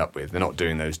want to end up with. They're not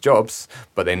doing those jobs,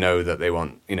 but they know that they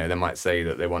want. They might say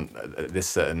that they want this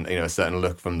certain, a certain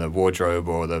look from the wardrobe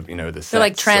or the, the. They're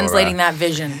like translating that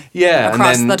vision. Yeah,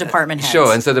 across the department heads.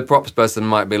 Sure, and so the props person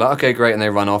might be like, okay, great, and they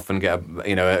run off and get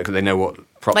they know what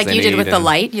props like they you did with the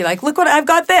light. You're like, look what I've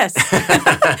got this.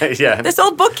 Yeah. This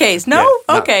old bookcase. No?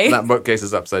 Yeah, okay. That bookcase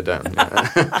is upside down.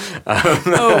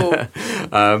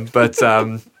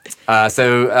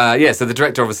 So the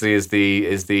director obviously is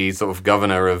the sort of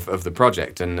governor of the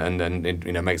project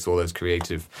and makes all those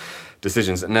creative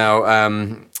decisions. Now,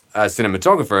 a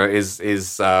cinematographer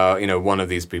is one of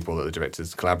these people that the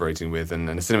director's collaborating with, and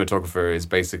a cinematographer is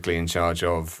basically in charge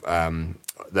of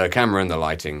the camera and the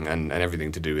lighting and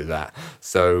everything to do with that.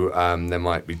 So there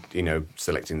might be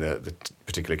selecting the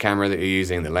particular camera that you're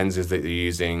using, the lenses that you're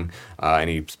using,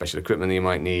 any special equipment that you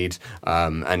might need,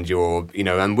 and you're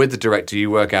and with the director you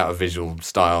work out a visual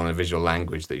style and a visual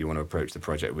language that you want to approach the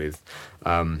project with,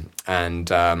 then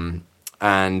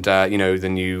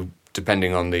you,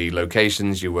 depending on the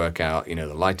locations, you work out, the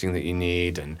lighting that you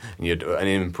need, and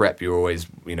in prep you're always,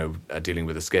 dealing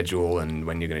with a schedule and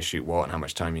when you're going to shoot what and how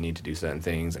much time you need to do certain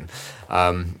things, and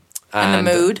the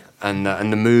mood, and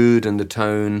the mood and the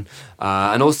tone,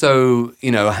 and also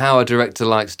how a director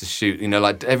likes to shoot.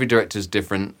 Like every director is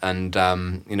different, and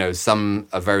some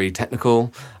are very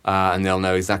technical, and they'll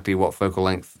know exactly what focal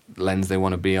length lens they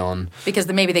want to be on, because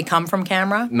maybe they come from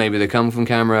camera. Maybe they come from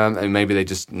camera, and maybe they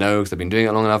just know because they've been doing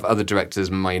it long enough. Other directors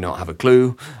may not have a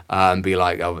clue, and be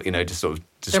like, just sort of.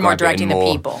 They're more directing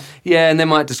the people. Yeah, and they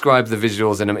might describe the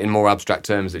visuals in more abstract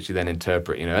terms that you then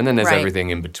interpret. And then there's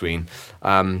everything in between.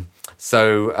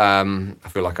 So I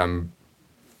feel like I'm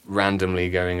randomly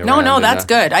going around. No, that's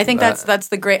good. I think that's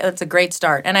a great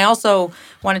start. And I also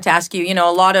wanted to ask you,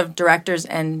 a lot of directors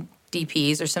and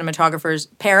DPs or cinematographers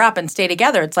pair up and stay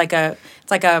together. It's like a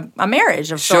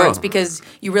marriage of sorts, because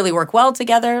you really work well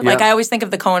together. Yeah. Like I always think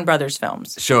of the Coen Brothers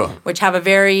films, which have a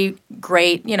very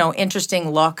great,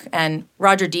 interesting look. And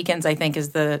Roger Deakins, I think,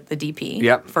 is the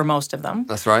DP for most of them.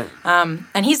 That's right.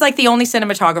 And he's like the only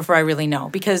cinematographer I really know,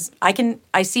 because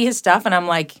I see his stuff and I'm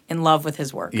like in love with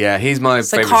his work. Yeah, he's my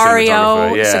favorite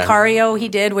cinematographer. Yeah. Sicario, he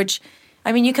did, which.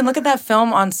 I mean, you can look at that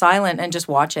film on silent and just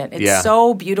watch it. It's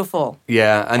so beautiful.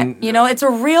 Yeah. And it's a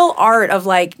real art of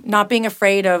like not being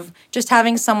afraid of just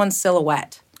having someone's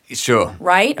silhouette. Sure.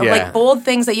 Right? Of like bold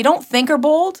things that you don't think are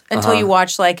bold until you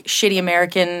watch like shitty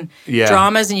American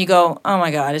dramas and you go, oh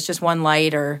my God, it's just one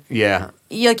light, or you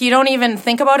don't even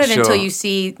think about it until you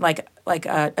see like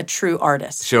a true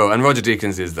artist. Sure, and Roger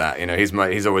Deakins is that. You know,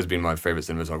 he's always been my favorite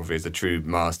cinematographer. He's a true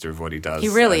master of what he does. He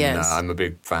really is. I'm a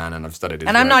big fan, and I've studied his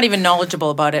And work. I'm not even knowledgeable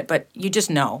about it, but you just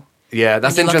know. Yeah,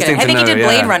 that's interesting to know. I think he did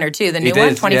Blade Runner too, the new one,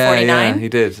 2049. Yeah, he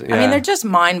did. Yeah. I mean, they're just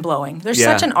mind-blowing. There's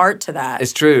such an art to that.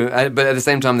 It's true, but at the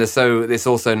same time, it's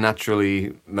also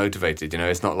naturally motivated. You know,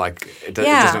 it's not like it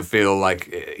doesn't feel like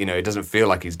it doesn't feel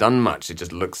like he's done much. It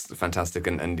just looks fantastic,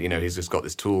 and you know, he's just got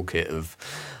this toolkit of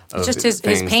it's just his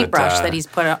paintbrush that he's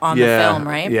put on the film,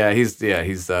 right? Yeah, he's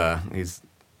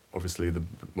obviously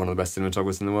one of the best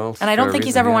cinematographers in the world. And I don't think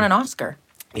he's ever won an Oscar.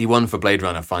 He won for Blade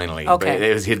Runner finally. Okay. But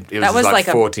it was his like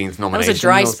 14th nomination. That was a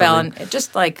dry spell, and it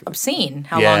just like obscene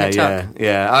how long it took.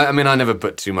 Yeah. I mean, I never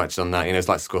put too much on that. You know, it's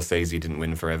like Scorsese didn't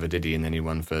win forever, did he? And then he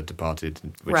won for Departed,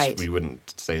 which we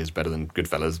wouldn't say is better than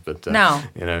Goodfellas, but no.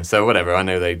 You know, so whatever. I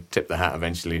know they tip the hat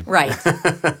eventually. Right.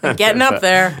 Getting up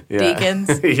there, Deakins.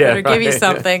 Better give you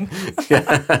something.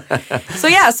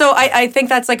 So I think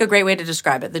that's like a great way to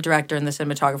describe it. The director and the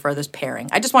cinematographer, this pairing.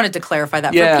 I just wanted to clarify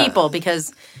that for people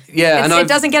because it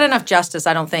doesn't get enough justice,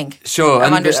 I don't think. Sure,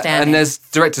 I'm understanding. And there's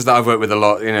directors that I've worked with a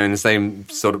lot, you know, in the same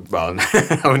sort of. Well,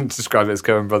 I wouldn't describe it as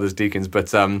Coen Brothers Deakins,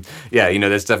 but you know,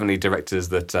 there's definitely directors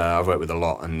that I've worked with a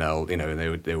lot, and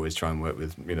they always try and work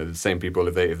with the same people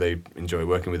if they enjoy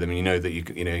working with them, and you know that you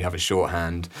have a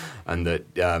shorthand, and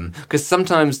that because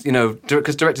sometimes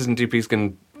because directors and DPs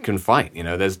can fight. You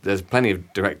know, there's plenty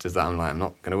of directors that I'm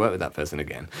not going to work with that person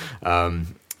again.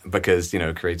 Because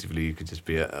creatively you could just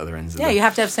be at other ends of you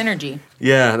have to have synergy.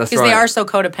 Yeah, that's right. Because they are so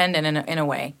codependent in a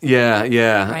way. Yeah.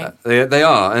 Right? They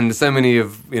are, and so many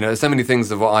things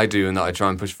of what I do and that I try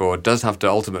and push for does have to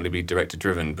ultimately be director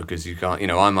driven, because you can't.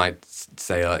 I might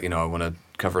say I want to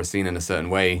cover a scene in a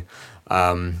certain way,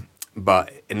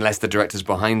 but unless the director's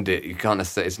behind it, you can't.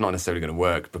 It's not necessarily going to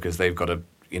work, because they've got to.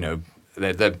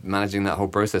 They're managing that whole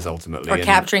process ultimately, or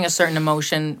capturing a certain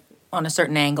emotion on a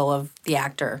certain angle of the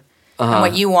actor. And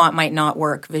what you want might not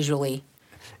work visually.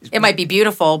 It might be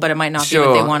beautiful, but it might not be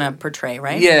what they want to portray,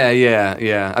 right?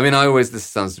 Yeah. I mean, this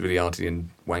sounds really arty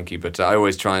and wanky, but I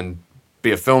always try and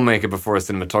be a filmmaker before a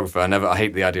cinematographer. I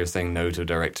hate the idea of saying no to a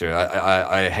director.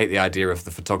 I hate the idea of the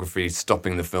photography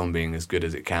stopping the film being as good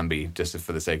as it can be, just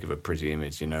for the sake of a pretty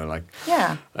image,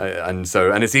 Yeah.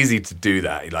 And it's easy to do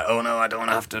that. You're like, oh no, I don't want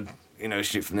to have to,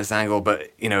 shoot from this angle, but,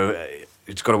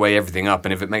 it's got to weigh everything up,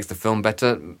 and if it makes the film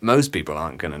better, most people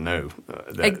aren't going to know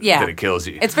that it kills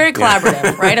you. It's very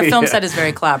collaborative, right? A film set is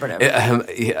very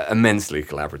collaborative. Immensely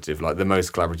collaborative, like the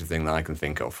most collaborative thing that I can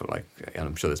think of. And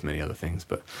I'm sure there's many other things,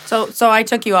 but so I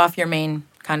took you off your main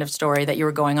kind of story that you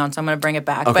were going on, so I'm going to bring it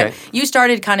back. Okay. But you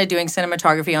started kind of doing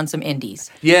cinematography on some indies,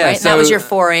 yeah. Right? So that was your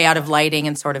foray out of lighting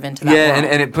and sort of into that. Yeah, world.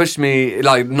 and it pushed me,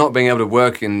 like not being able to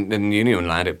work in union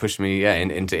land. It pushed me,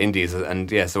 into indies, and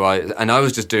so I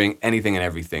was just doing anything and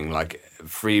everything, like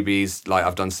freebies. Like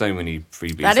I've done so many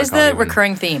freebies. That is the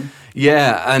recurring theme.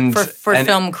 Yeah, and for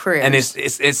film careers, and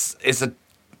it's a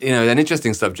an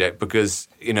interesting subject, because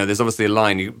there's obviously a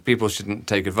line people shouldn't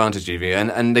take advantage of you,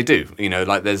 and they do.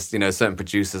 Like there's certain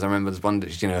producers. I remember there's one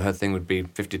that her thing would be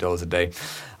 $50 a day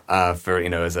for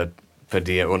as a per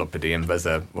diem, or not per diem, but as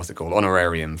a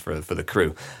honorarium for the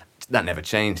crew. That never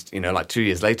changed. Like 2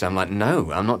 years later, I'm like,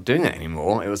 no, I'm not doing it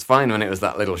anymore. It was fine when it was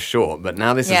that little short, but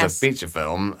now this is a feature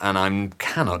film, and I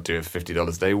cannot do it for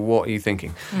 $50 a day. What are you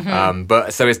thinking? Mm-hmm.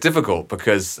 But so it's difficult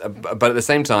because, but at the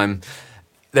same time,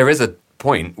 there is a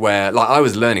point where, like, I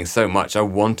was learning so much. I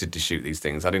wanted to shoot these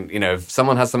things. I didn't, if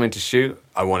someone has something to shoot,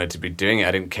 I wanted to be doing it.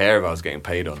 I didn't care if I was getting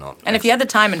paid or not. And if you had the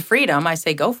time and freedom, I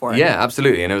say go for it. Yeah,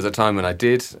 absolutely. And there was a time when I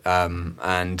did, so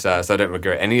I don't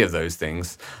regret any of those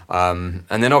things. And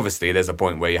then obviously there's a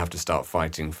point where you have to start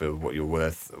fighting for what you're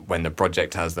worth when the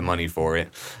project has the money for it.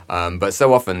 But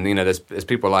so often, there's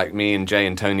people like me and Jay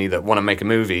and Tony that want to make a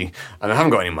movie and I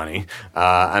haven't got any money,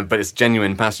 but it's a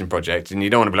genuine passion project, and you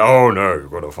don't want to be like, oh no,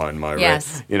 you've got to find my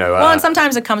Yes. Well, and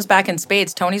sometimes it comes back in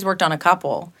spades. Tony's worked on a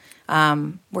couple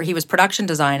where he was production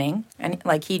designing, and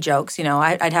like he jokes,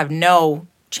 I'd have no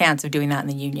chance of doing that in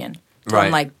the union till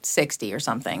I'm like 60 or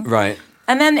something. Right.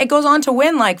 And then it goes on to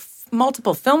win like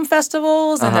multiple film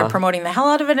festivals, and they're promoting the hell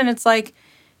out of it, and it's like,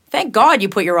 thank God you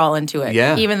put your all into it.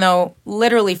 Yeah. Even though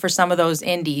literally for some of those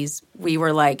indies, we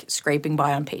were like scraping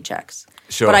by on paychecks.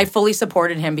 Sure. But I fully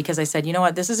supported him because I said, you know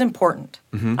what, this is important.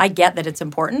 Mm-hmm. I get that it's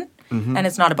important, and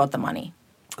it's not about the money.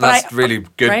 that's really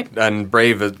good right? and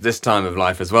brave at this time of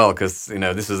life as well, because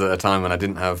this was at a time when I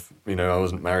didn't have, I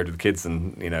wasn't married with kids,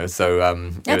 and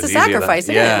so it's a sacrifice.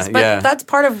 It is, but that's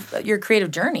part of your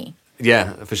creative journey.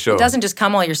 Yeah, for sure. It doesn't just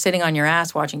come while you're sitting on your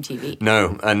ass watching TV.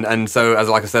 No, and so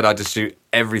like I said, I just shoot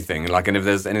everything. And if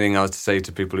there's anything I was to say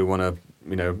to people who want to,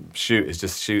 shoot, is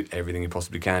just shoot everything you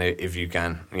possibly can if you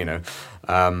can.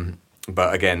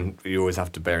 But again, you always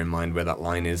have to bear in mind where that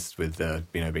line is with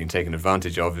being taken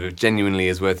advantage of. If it genuinely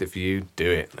is worth it for you, do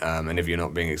it. And if you're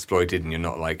not being exploited and you're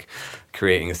not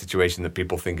creating a situation that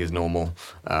people think is normal,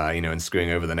 and screwing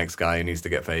over the next guy who needs to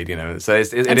get paid, So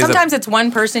it sometimes it's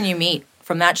one person you meet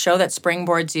from that show that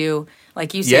springboards you,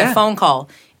 like you see a phone call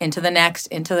into the next.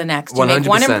 You 100%. make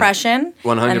one impression,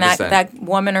 100%. and that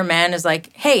woman or man is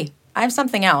like, hey, I have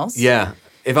something else. Yeah.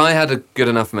 If I had a good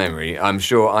enough memory, I'm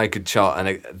sure I could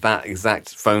chart that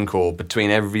exact phone call between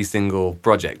every single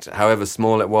project, however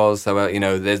small it was. However,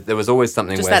 there was always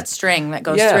something. Just that string that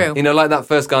goes through. Like that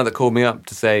first guy that called me up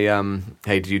to say,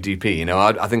 "Hey, do you DP?"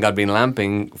 I think I'd been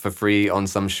lamping for free on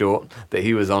some short that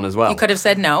he was on as well. You could have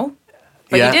said no.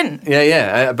 But you didn't.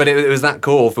 Yeah. But it was that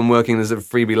call from working as a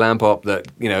freebie lamp op that,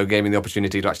 gave me the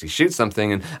opportunity to actually shoot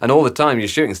something. And all the time you're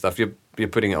shooting stuff, you're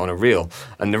putting it on a reel.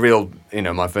 And the reel,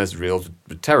 my first reels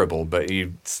were terrible, but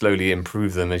you slowly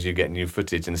improve them as you get new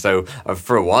footage. And so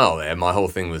for a while there, my whole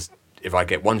thing was, if I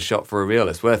get one shot for a reel,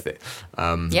 it's worth it.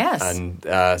 Yes. And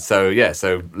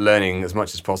so learning as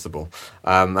much as possible.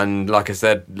 And like I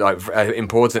said,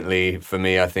 importantly for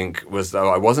me, I think, was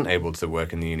I wasn't able to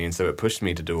work in the union, so it pushed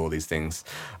me to do all these things,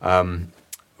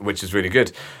 which is really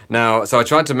good. Now, so I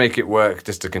tried to make it work,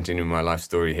 just to continue my life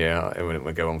story here. I wouldn't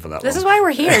go on for that long. This is why we're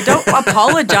here. Don't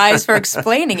apologize for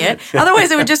explaining it.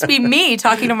 Otherwise, it would just be me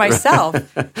talking to myself.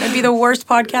 It'd be the worst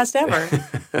podcast ever.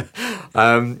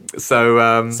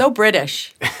 So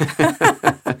British.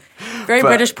 Very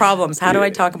British problems. How do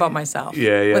I talk about myself?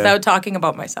 Yeah. Without talking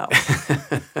about myself.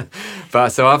 But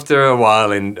so after a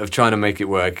while of trying to make it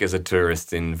work as a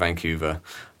tourist in Vancouver,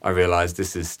 I realised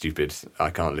this is stupid. I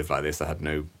can't live like this. I had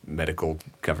no medical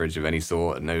coverage of any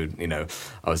sort. No,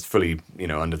 I was fully,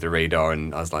 under the radar,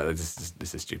 and I was like,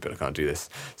 this is stupid. I can't do this.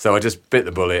 So I just bit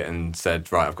the bullet and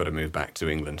said, right, I've got to move back to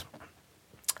England.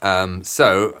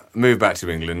 So moved back to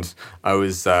England. I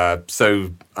was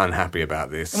so unhappy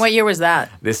about this. And what year was that?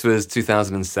 This was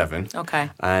 2007. Okay.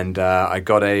 And I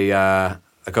got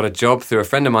a job through a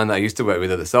friend of mine that I used to work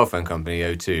with at the cell phone company,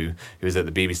 O2, who was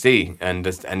at the BBC.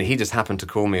 And he just happened to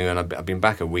call me, and I've been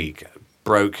back a week,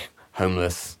 broke,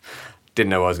 homeless, didn't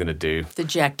know what I was going to do.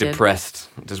 Dejected. Depressed.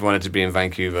 Just wanted to be in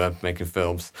Vancouver making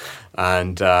films.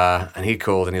 And he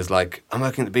called, and he was like, I'm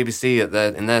working at the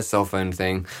BBC in their cell phone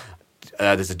thing.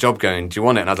 There's a job going, do you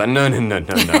want it? And I was like, no.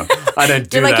 I don't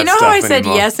do You're like, that how I said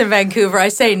anymore. yes in Vancouver? I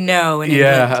say no in Yeah,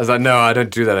 England. I was like, no, I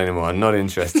don't do that anymore. I'm not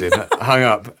interested. I hung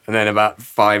up, and then about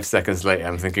 5 seconds later,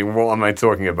 I'm thinking, what am I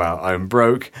talking about? I'm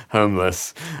broke,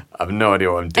 homeless. I have no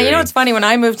idea what I'm doing. And what's funny? When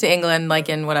I moved to England, like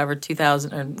in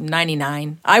 2000 or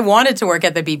 99, I wanted to work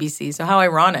at the BBC. So how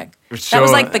ironic. Sure. That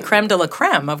was like the creme de la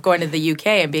creme of going to the UK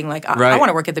and being like, I want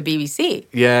to work at the BBC.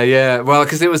 Yeah. Well,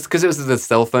 because it was the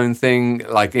cell phone thing,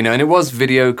 and it was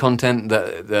video content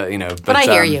that. But I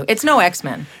hear you. It's no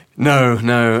X-Men. No.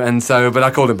 And so, but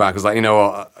I called him back. I was like, you know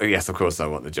what? Yes, of course I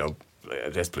want the job.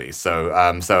 Yes, please. So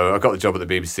I got the job at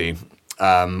the BBC.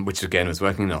 Which again was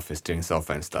working in an office doing cell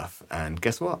phone stuff, and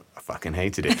guess what? I fucking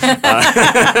hated it.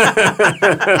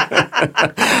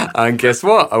 And guess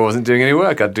what? I wasn't doing any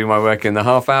work. I'd do my work in the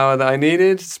half hour that I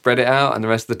needed, spread it out, and the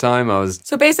rest of the time I was.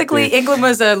 So basically, England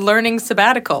was a learning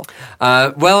sabbatical.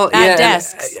 At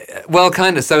desks. Well,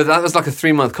 kind of. So that was like a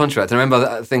 3-month contract. And I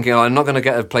remember thinking, I'm not going to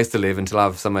get a place to live until I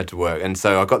have somewhere to work. And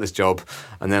so I got this job,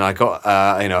 and then I got,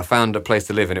 I found a place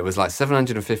to live, and it was like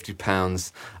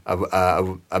 £750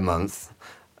 a month.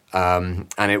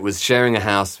 And it was sharing a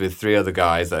house with 3 other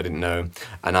guys that I didn't know,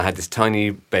 and I had this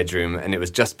tiny bedroom, and it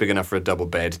was just big enough for a double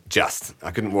bed.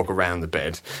 I couldn't walk around the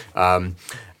bed, and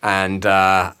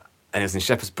it was in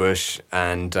Shepherd's Bush,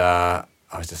 and I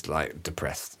was just like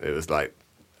depressed. It was like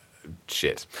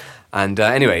shit. And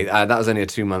anyway, that was only a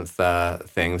 2-month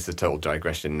thing. It's a total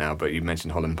digression now, but you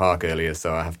mentioned Holland Park earlier,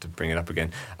 so I have to bring it up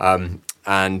again.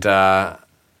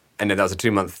 And then that was a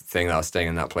 2-month thing that I was staying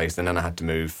in that place, and then I had to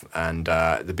move. And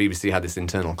the BBC had this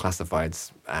internal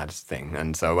classifieds ads thing,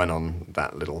 and so I went on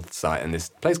that little site, and this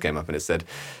place came up, and it said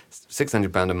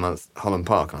 £600 a month, Holland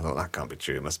Park. And I thought, that can't be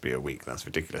true. It must be a week. That's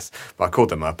ridiculous. But I called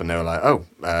them up, and they were like,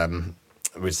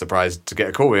 we were surprised to get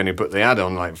a call. We only put the ad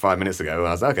on like 5 minutes ago. And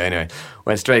I was like, okay, anyway.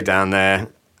 Went straight down there,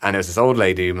 and it was this old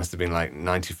lady who must have been like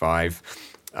 95.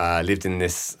 lived in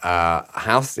this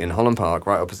house in Holland Park,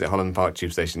 right opposite Holland Park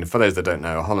Tube Station. For those that don't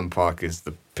know, Holland Park is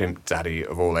the pimp daddy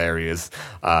of all areas.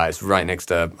 It's right next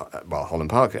to, Holland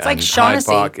Park. It's like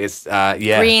Shaughnessy. Hyde Park. It's,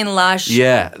 green, lush.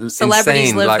 Yeah.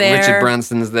 Celebrities insane. live like there. Richard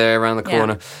Branson's there around the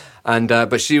corner. And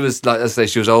but she was, like I say,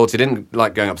 she was old. She didn't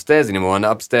like going upstairs anymore. And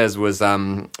upstairs was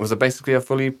basically a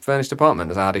fully furnished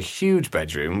apartment. I had a huge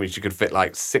bedroom which you could fit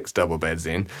like 6 double beds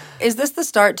in. Is this the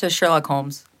start to Sherlock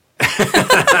Holmes?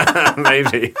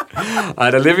 Maybe. I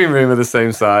had a living room of the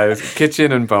same size,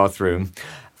 kitchen and bathroom,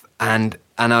 and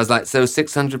I was like, so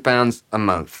 £600 a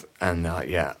month, and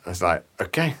I was like,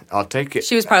 okay, I'll take it.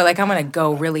 She was probably like, I'm going to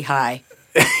go really high.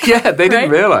 Yeah, they didn't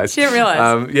realize. She didn't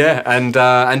realize.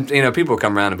 And you know, people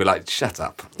come around and be like, shut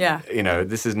up. Yeah. You know,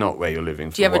 this is not where you're living.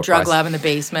 Do you have a drug lab in the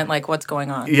basement? Like, what's going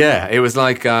on? Yeah, it was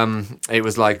like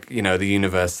you know, the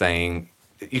universe saying,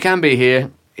 you can be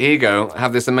here. Here you go.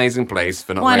 Have this amazing place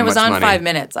for not very much money. Well, and it was on 5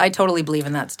 minutes. I totally believe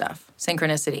in that stuff.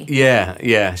 Synchronicity.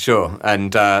 Yeah, sure.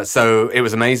 And so it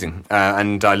was amazing.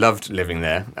 And I loved living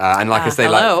there. And like I say,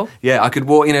 hello. I could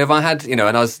walk, you know, if I had, you know,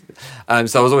 and I was,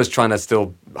 so I was always trying to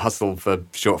still hustle for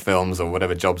short films or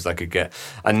whatever jobs I could get.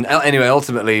 And anyway,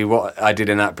 ultimately what I did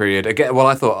in that period, again,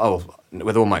 I thought,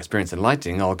 with all my experience in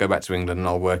lighting, I'll go back to England and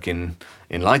I'll work in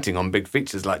lighting on big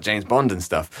features like James Bond and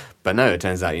stuff. But no, it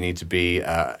turns out you need to be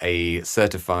a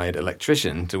certified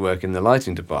electrician to work in the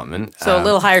lighting department. So a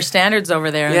little higher standards over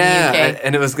there in the UK.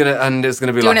 And it was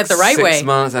gonna be doing like it the right 6 way.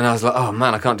 months, and I was like, oh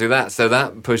man, I can't do that. So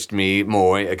that pushed me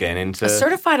more again into a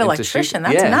certified electrician.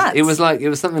 shooting. That's nuts. It was like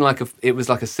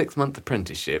a 6-month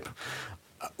apprenticeship.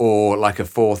 Or like a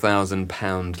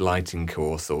 £4,000 lighting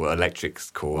course or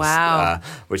electrics course. Wow.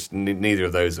 Which neither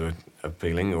of those were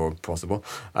appealing or possible.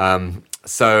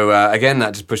 So again,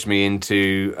 that just pushed me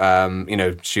into you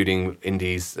know, shooting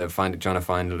indies, trying to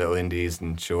find little indies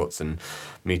and shorts and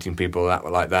meeting people that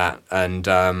were like that.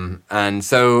 And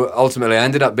so ultimately, I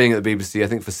ended up being at the BBC, I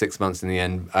think, for 6 months in the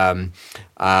end.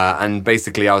 And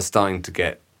basically, I was starting to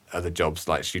get other jobs,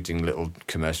 like shooting little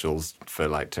commercials for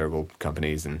like terrible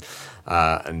companies and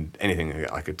anything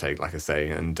I could take, like I say,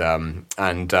 and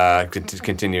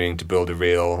continuing to build a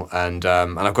reel, and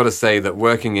I've got to say that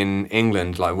working in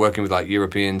England, like working with like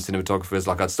European cinematographers,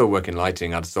 like I'd still work in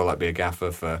lighting, I'd still like be a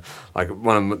gaffer for like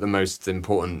one of the most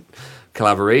important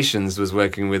collaborations was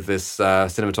working with this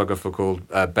cinematographer called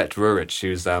Bet Rurich,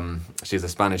 she's a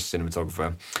Spanish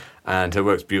cinematographer, and her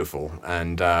work's beautiful.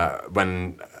 And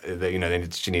when you know,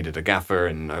 she needed a gaffer,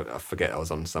 and I forget, I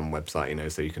was on some website, you know,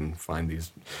 so you can find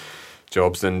these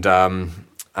jobs, and I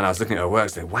was looking at her work,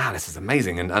 saying, "Wow, this is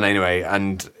amazing!" And anyway,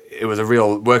 and it was a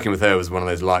real, working with her was one of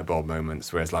those light bulb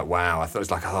moments where it's like, "Wow!" I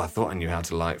thought I knew how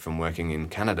to light from working in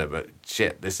Canada, but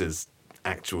shit, this is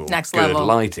actual next good level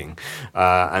lighting.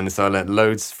 And so I learned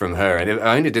loads from her, and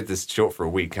I only did this short for a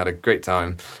week, had a great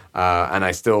time, and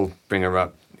I still bring her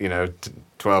up, you know,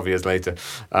 12 years later.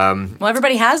 Well,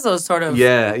 everybody has those sort of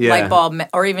light bulb,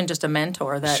 or even just a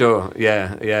mentor that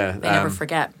they never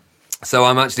forget. So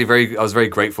I was very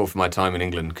grateful for my time in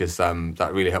England, because that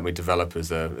really helped me develop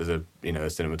as a you know, a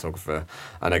cinematographer.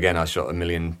 And again, I shot a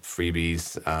million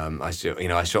freebies.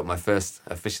 I shot my first,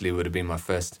 officially would have been my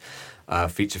first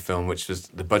feature film, which was,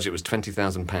 the budget was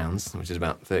 £20,000, which is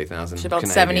about 30,000. It's about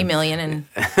 70 million in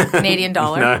Canadian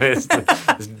dollar. No, it's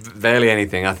barely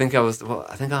anything. I think I was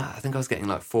getting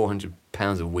like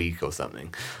 £400 a week or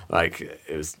something. Like,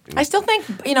 it was. You know. I still think,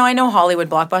 you know, I know Hollywood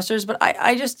blockbusters, but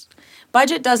I just,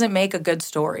 budget doesn't make a good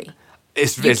story.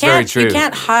 It's very true. You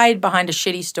can't hide behind a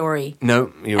shitty story.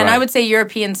 No, you're right. And I would say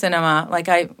European cinema, like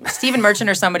Stephen Merchant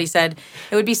or somebody said,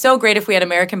 it would be so great if we had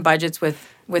American budgets with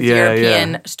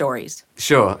European stories.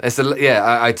 Sure. I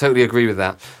totally agree with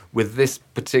that. With this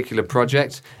particular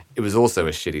project, it was also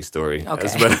a shitty story,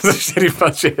 as well as a shitty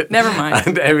budget. Never mind.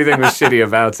 And everything was shitty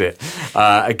about it.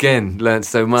 Again, learned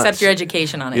so much. Except your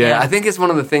education on it. Yeah, I think it's one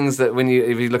of the things that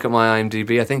if you look at my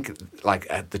IMDb, I think like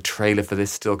the trailer for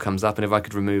this still comes up, and if I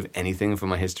could remove anything from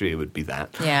my history, it would be that.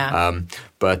 Yeah.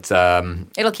 But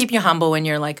it'll keep you humble when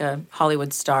you're like a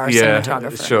Hollywood star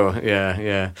cinematographer. Sure.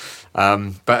 Yeah.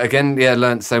 But again,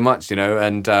 learned so much, you know,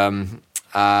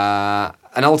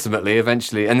 and ultimately,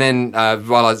 eventually, and then I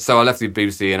left the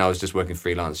BBC and I was just working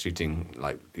freelance, shooting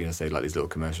like, you know, say like these little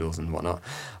commercials and whatnot.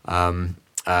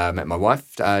 Met my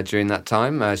wife during that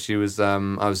time. I was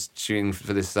shooting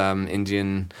for this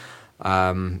Indian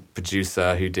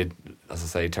producer who did, as I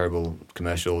say, terrible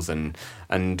commercials, and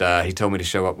he told me to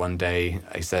show up one day.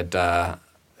 He said,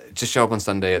 just show up on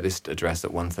Sunday at this address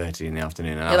at 1:30 in the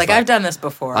afternoon. And I You're was like, I've done this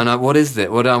before. And what is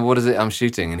it? What is it I'm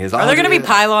shooting? And he was like, Are there going to be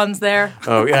pylons there?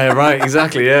 Oh, yeah, right,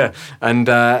 exactly, yeah. And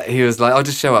he was like,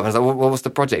 just show up. I was like, what was the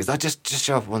project? He's like, just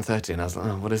show up at 1:30. And I was like,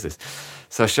 oh, what is this?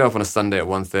 So I show up on a Sunday at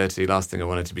 1:30, last thing I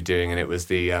wanted to be doing, and it was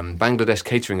the Bangladesh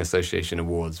Catering Association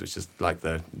Awards, which is like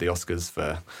the Oscars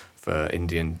for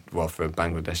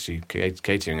Bangladeshi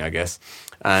catering, I guess.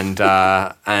 And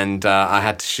I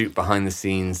had to shoot behind the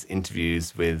scenes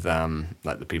interviews with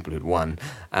like the people who'd won,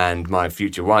 and my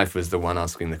future wife was the one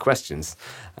asking the questions.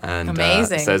 And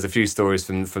amazing. So there's a few stories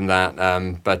from that,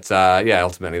 but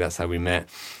ultimately that's how we met.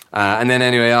 And then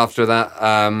anyway, after that,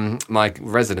 my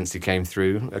residency came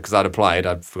through because I'd applied.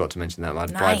 I forgot to mention that.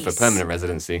 I'd applied for permanent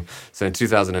residency. So in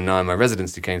 2009, my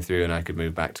residency came through and I could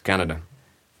move back to Canada.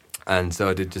 And so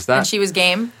I did just that. And she was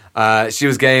game? She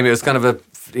was game. It was kind of a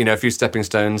few stepping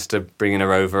stones to bringing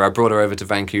her over. I brought her over to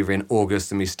Vancouver in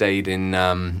August, and we stayed in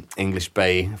English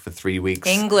Bay for 3 weeks.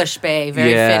 English Bay,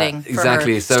 very fitting.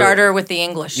 Exactly. So starter with the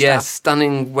English stuff.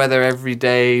 Stunning weather every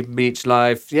day, beach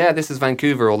life. Yeah, this is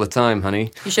Vancouver all the time,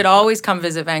 honey. You should always come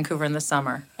visit Vancouver in the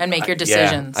summer and make your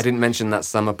decisions. I didn't mention that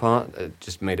summer part. It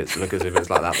just made it look as if it's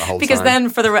like that the whole because time.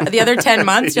 Because then for the other 10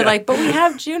 months, you're like, but we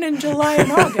have June and July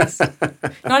and August.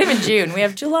 Not even June. We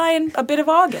have July and a bit of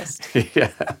August.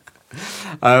 Yeah.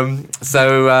 And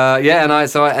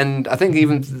I think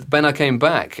even when I came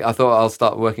back, I thought I'll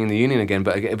start working in the union again,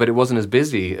 but it wasn't as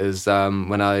busy as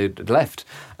when I left,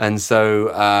 and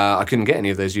so I couldn't get any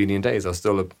of those union days. I was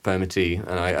still a permittee,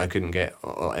 and I couldn't get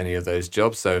any of those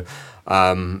jobs. So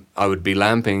I would be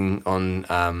lamping on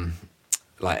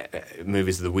like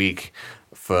movies of the week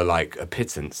for like a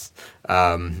pittance,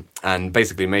 and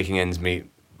basically making ends meet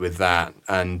with that.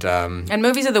 And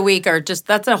movies of the week are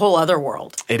that's a whole other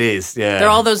world. It is, yeah. They're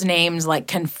all those names like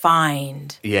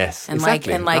Confined. Yes, and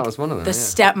exactly. that was one of them, the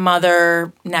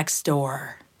Stepmother Next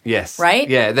Door. Yes. Right?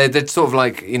 Yeah, they're sort of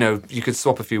like, you could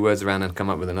swap a few words around and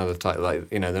come up with another title. Like,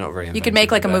 they're not very inventive. You could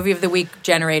make like a movie of the week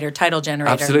title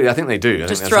generator. Absolutely, I think they do.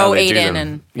 Just throw 8 in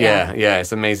and... Yeah,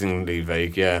 it's amazingly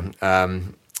vague, yeah.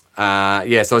 So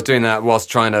I was doing that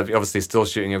whilst trying to, obviously still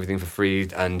shooting everything for free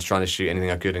and trying to shoot anything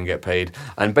I could and get paid.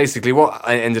 And basically what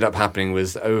ended up happening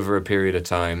was over a period of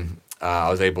time,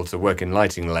 I was able to work in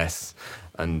lighting less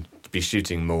and be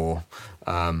shooting more.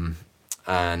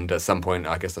 And at some point,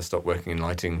 I guess I stopped working in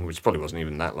lighting, which probably wasn't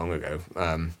even that long ago.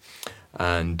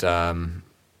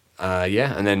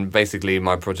 And then basically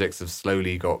my projects have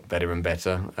slowly got better and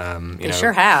better. They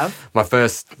sure have. My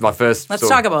first. Let's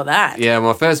talk about that. Yeah,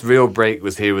 my first real break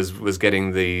was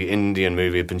getting the Indian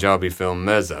movie, Punjabi film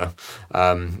Mirza,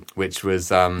 which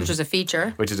was a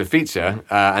feature. Which is a feature,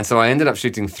 and so I ended up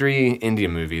shooting 3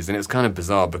 Indian movies, and it was kind of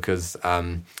bizarre because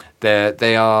they're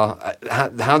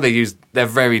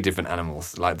very different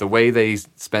animals. Like the way they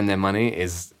spend their money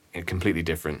is completely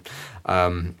different.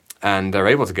 And they're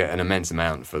able to get an immense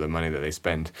amount for the money that they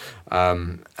spend.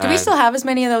 Do we still have as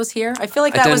many of those here? I feel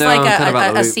like that was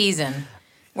like a season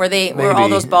where all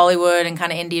those Bollywood and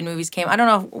kind of Indian movies came. I don't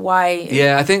know why.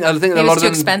 Yeah, I think maybe a lot it's too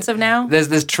expensive now.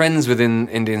 There's trends within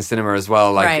Indian cinema as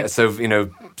well. Like right. So,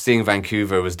 seeing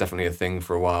Vancouver was definitely a thing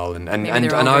for a while, and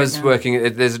I was working.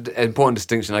 There's an important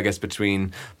distinction, I guess,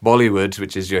 between Bollywood,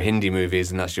 which is your Hindi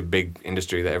movies, and that's your big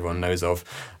industry that everyone knows of,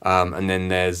 and then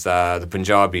there's the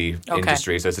Punjabi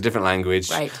industry. So it's a different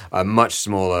language, right. A much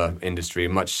smaller industry,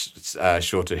 much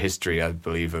shorter history, I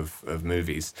believe, of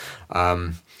movies.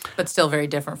 But still very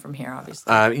different from here,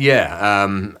 obviously.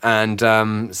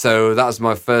 So that was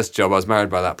my first job. I was married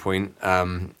by that point,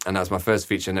 and that was my first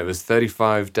feature, and it was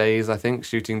 35 days, I think,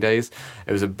 shooting days.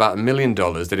 It was about $1 million.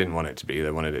 They didn't want it to be.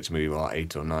 They wanted it to be,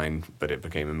 8 or 9, but it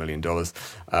became $1 million,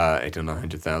 8 or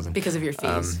 900,000. Because of your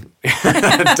fees.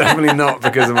 Definitely not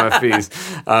because of my fees.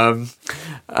 That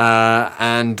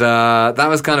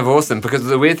was kind of awesome, because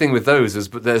the weird thing with those is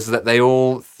that they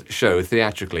all show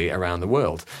theatrically around the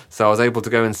world. So I was able to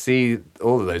go and see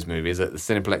all of those movies at the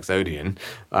Cineplex Odeon.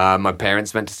 My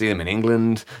parents went to see them in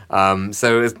England.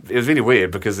 So it was really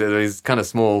weird because it was kind of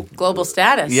small... Global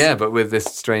status. Yeah, but with this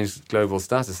strange global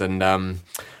status. They were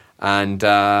kind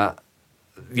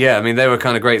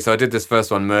of great. So I did this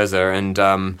first one, Mirza, and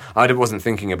I wasn't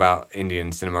thinking about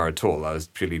Indian cinema at all. I was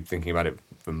purely thinking about it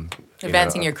from...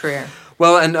 Advancing your career.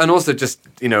 Well, and also just,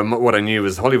 what I knew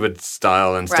was Hollywood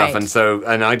style and stuff. Right.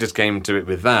 And I just came to it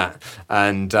with that.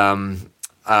 And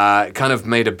it kind of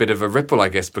made a bit of a ripple, I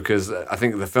guess, because I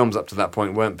think the films up to that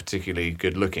point weren't particularly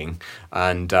good looking.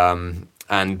 And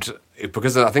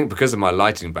because of my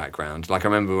lighting background, like I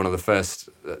remember one of the first,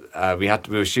 we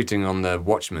were shooting on the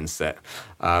Watchmen set,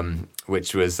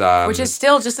 which was which is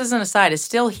still, just as an aside, is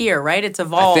still here, right? It's I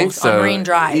evolved think so. on Marine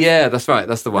Drive. Yeah, that's right.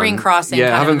 That's the one. Marine Crossing. Yeah, I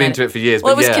kind haven't of been to it for years.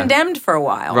 Well, but it was yeah. condemned for a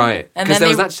while, Right, And because then there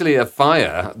was actually a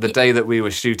fire the day that we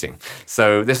were shooting.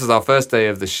 So this was our first day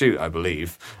of the shoot, I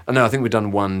believe. No, I think we'd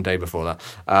done one day before that.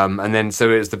 And then, so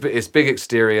it's big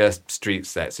exterior street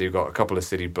set. So you've got a couple of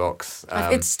city blocks.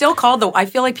 It's still called I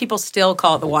feel like people still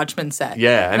call it the Watchmen set.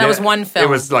 Yeah, and that was one film. It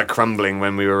was like crumbling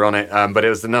when we were on it, but it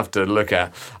was enough to look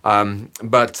at.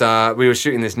 But we were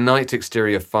shooting this night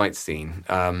exterior fight scene,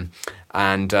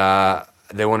 and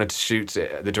they wanted to shoot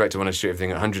it, the director wanted to shoot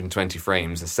everything at 120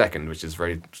 frames a second, which is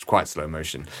quite slow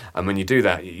motion. And when you do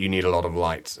that, you need a lot of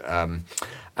light.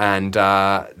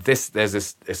 There's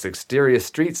this exterior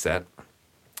street set.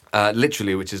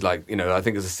 Literally, which is like, I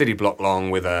think it's a city block long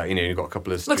with you've got a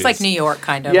couple of streets. Looks like New York,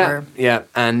 kind of. Yeah,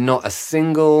 and not a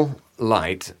single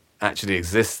light actually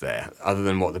exists there other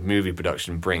than what the movie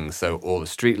production brings. So all the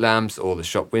street lamps, all the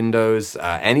shop windows,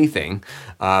 anything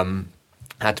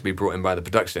had to be brought in by the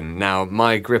production. Now,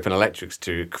 my grip and electrics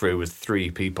crew was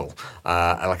 3 people,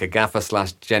 like a gaffer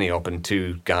 / Jenny Op and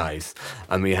 2 guys,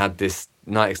 and we had this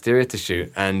night exterior to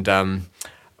shoot, and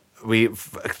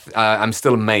I'm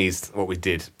still amazed what we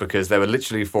did, because there were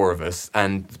literally 4 of us,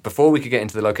 and before we could get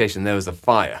into the location, there was a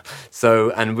fire.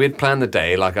 So, and we'd planned the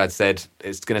day, like I'd said,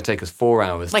 it's going to take us 4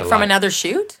 hours. Like to from light. another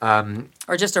shoot,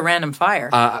 or just a random fire.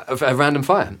 A random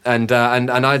fire, and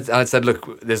I'd said,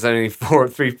 look, there's only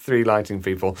three lighting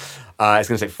people. It's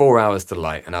going to take 4 hours to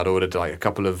light, and I'd ordered like a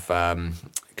couple of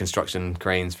construction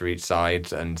cranes for each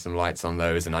side and some lights on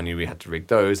those, and I knew we had to rig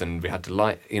those, and we had to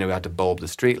light, we had to bulb the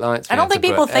street lights. I don't think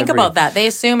people think about that. They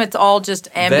assume it's all just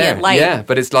ambient light. Yeah,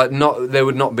 but it's like there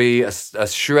would not be a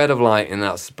shred of light in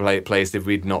that place if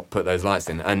we'd not put those lights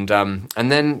in. And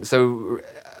then so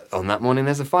on that morning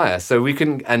there's a fire, so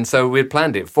we'd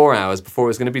planned it 4 hours before it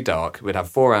was going to be dark. We'd have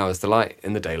 4 hours to light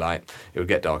in the daylight. It would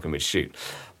get dark and we'd shoot.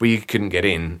 We couldn't get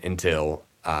in until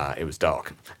it was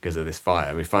dark because of this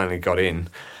fire. We finally got in,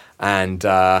 and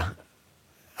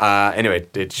anyway,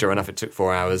 sure enough, it took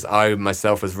 4 hours. I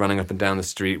myself was running up and down the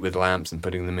street with lamps and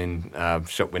putting them in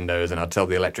shop windows, and I'd tell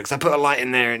the electrics, I put a light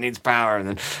in there, it needs power,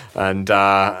 anyway,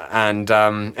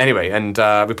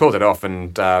 we pulled it off,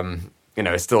 and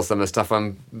it's still some of the stuff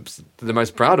I'm the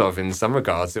most proud of in some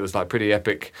regards. It was like pretty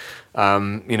epic,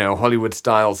 Hollywood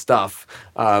style stuff,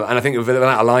 and I think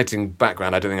without a lighting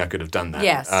background, I don't think I could have done that.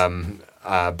 Yes.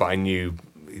 But I knew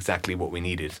exactly what we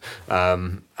needed.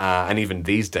 And even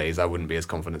these days, I wouldn't be as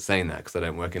confident saying that because I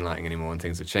don't work in lighting anymore and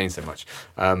things have changed so much.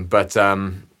 But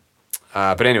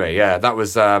anyway, yeah, that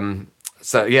was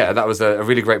that was a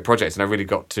really great project, and I really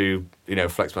got to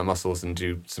flex my muscles and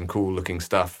do some cool looking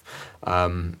stuff.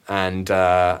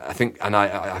 I think, and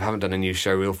I haven't done a new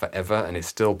show reel forever, and it's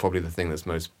still probably the thing that's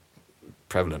most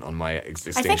prevalent on my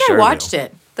existing show reel. I think I watched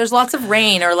it. There's lots of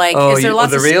rain, or like, is there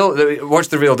lots of... of... reel? Watch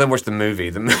the reel, then watch the movie.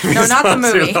 The movie no, not the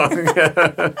movie.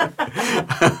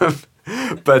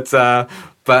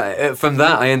 But from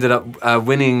that, I ended up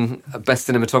winning Best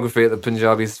Cinematography at the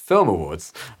Punjabi Film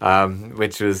Awards,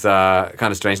 which was kind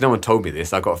of strange. No one told me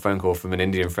this. I got a phone call from an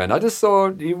Indian friend. I just saw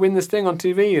you win this thing on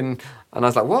TV, and I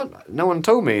was like, what? No one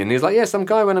told me. And he's like, yeah, some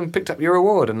guy went and picked up your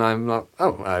award. And I'm like,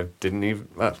 oh, I didn't even...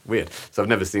 weird. So I've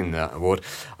never seen that award.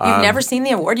 You've never seen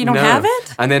the award? You don't have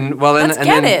it? And then, Let's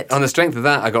get it. On the strength of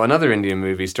that, I got another Indian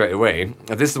movie straight away.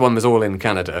 This one was all in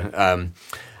Canada.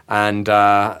 And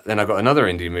then I got another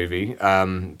Indian movie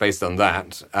based on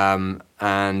that.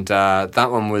 That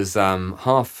one was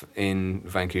half in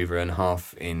Vancouver and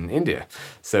half in India.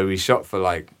 So we shot for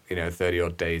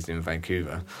 30-odd days in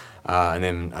Vancouver. And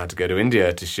then I had to go to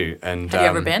India to shoot. And have you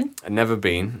ever been? I'd never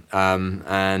been.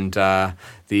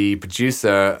 The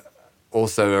producer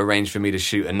also arranged for me to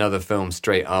shoot another film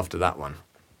straight after that one.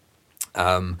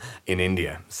 In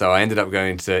India. So I ended up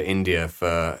going to India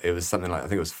it was something like, I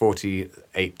think it was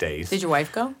 48 days. Did your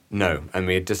wife go? No, and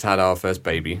we had just had our first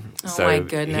baby. Oh my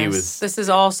goodness. This is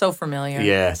all so familiar.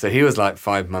 Yeah, so he was like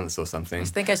 5 months or something. I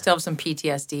think I still have some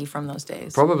PTSD from those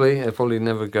days. Probably. It'll probably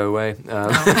never go away.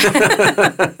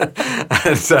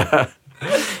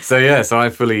 So I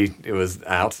it was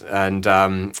out, and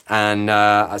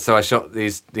so I shot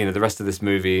these, the rest of this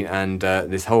movie and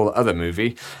this whole other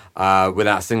movie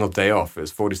without a single day off. It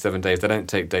was 47 days. They don't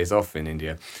take days off in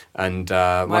India, and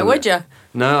why would you?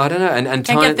 No, I don't know. And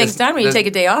can't get things done when you take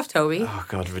a day off, Toby. Oh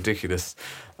God, ridiculous.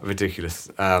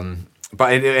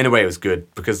 But in a way, it was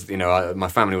good because my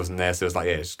family wasn't there, so it was like,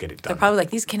 yeah, just get it done. They're probably like,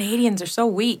 these Canadians are so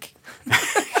weak.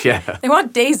 Yeah. They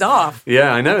want days off.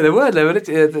 Yeah, I know. They were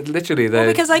literally. Well,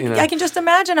 because I can just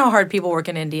imagine how hard people work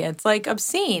in India. It's like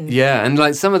obscene. Yeah, and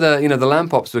like some of the the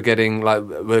Lampops were getting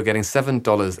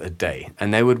 $7 a day,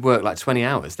 and they would work like 20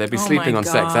 hours. They'd be sleeping on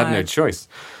sets. They had no choice.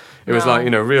 It was like,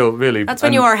 really... That's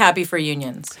when you are happy for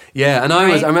unions. Yeah, and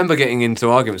I remember getting into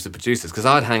arguments with producers because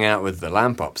I'd hang out with the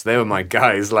Lampops. They were my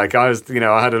guys. Like, I was,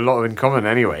 I had a lot in common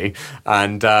anyway.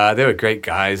 And they were great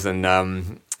guys. And, so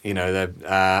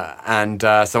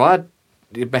I'd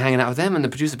be hanging out with them, and the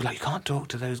producer would be like, you can't talk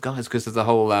to those guys because of the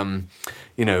whole,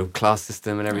 class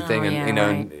system and everything.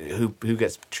 And who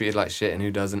gets treated like shit and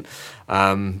who doesn't.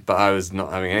 But I was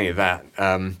not having any of that.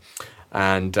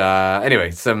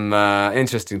 Anyway, some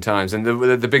interesting times, and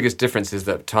the biggest difference is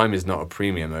that time is not a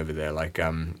premium over there. Like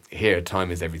here,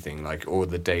 time is everything. Like all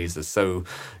the days are so,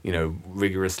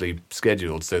 rigorously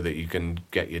scheduled so that you can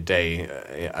get your day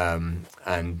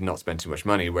and not spend too much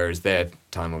money. Whereas their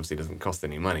time obviously doesn't cost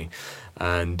any money,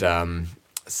 and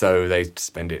so they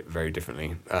spend it very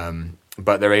differently.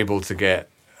 But they're able to get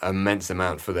immense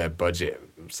amount for their budget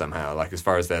somehow, like as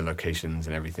far as their locations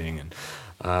and everything. And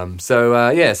so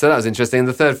that was interesting.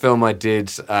 The third film I did,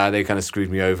 they kind of screwed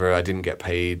me over. I didn't get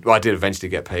paid. Well, I did eventually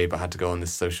get paid, but I had to go on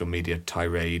this social media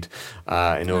tirade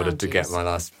in order to get my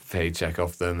last paycheck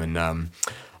off them. And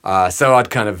so I'd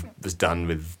kind of was done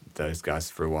with those guys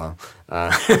for a while.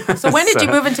 So when did you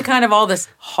move into kind of all this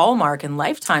Hallmark and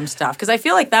Lifetime stuff? Because I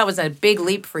feel like that was a big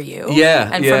leap for you.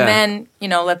 Yeah. And from then,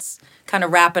 let's kind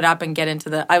of wrap it up and get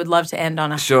into I would love to end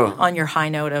on on your high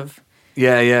note of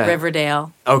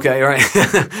Riverdale. Okay, right.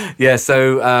 Yeah,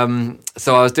 so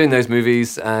I was doing those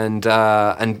movies and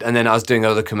then I was doing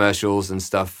other commercials and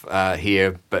stuff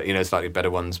here, but slightly better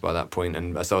ones by that point,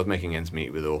 and so I was making ends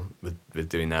meet with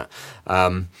doing that.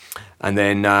 And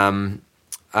then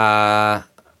I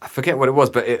forget what it was,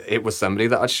 but it was somebody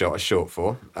that I'd shot a short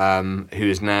for, who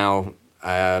is now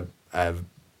a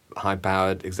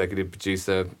high-powered executive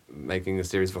producer making a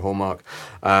series for Hallmark.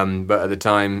 But at the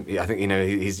time, I think,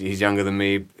 he's younger than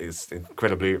me. He's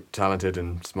incredibly talented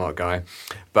and smart guy.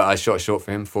 But I shot a short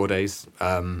for him, 4 days.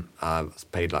 I was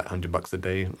paid like $100 a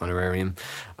day honorarium.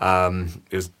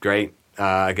 It was great.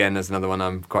 Again, that's another one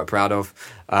I'm quite proud of.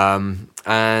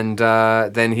 And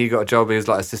then he got a job. He was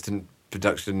like assistant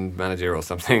production manager or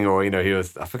something, or he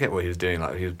was, I forget what he was doing,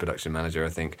 like he was production manager, I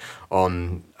think,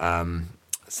 on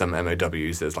some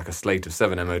MOWs. There's like a slate of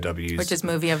 7 MOWs, which is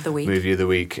movie of the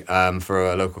week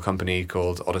for a local company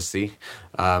called Odyssey,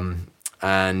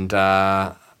 and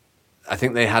I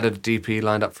think they had a DP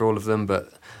lined up for all of them,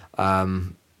 but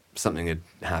something had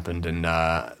happened, and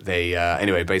they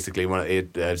anyway basically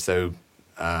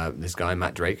this guy,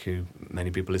 Matt Drake, who many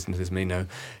people listening to this may know,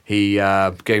 he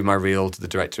gave my reel to the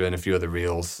director and a few other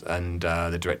reels, and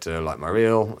the director liked my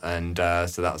reel, and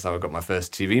so that's how I got my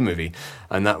first TV movie.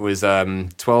 And that was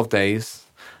 12 days.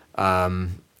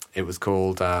 It was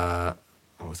called,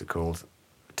 what was it called?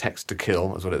 Text to Kill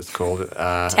was what it was called.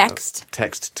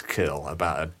 Text to Kill,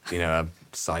 about a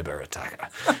cyber attacker.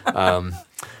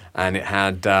 And it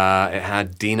had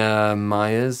Dina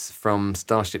Myers from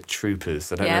Starship Troopers.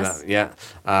 I don't know that. Yeah.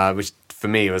 Which for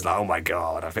me was like, oh my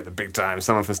God, I've hit the big time.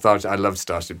 Someone from Starship. I loved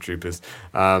Starship Troopers.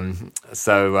 And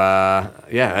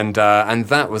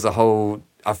that was a whole.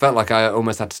 I felt like I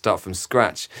almost had to start from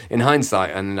scratch. In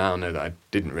hindsight, and now I know that I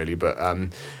didn't really, but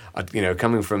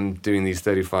coming from doing these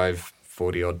 35,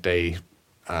 40 odd day.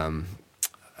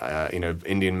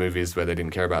 Indian movies where they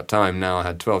didn't care about time. Now I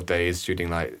had 12 days shooting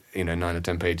 9 or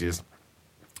 10 pages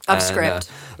of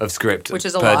script, which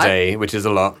is a per lot. day, which is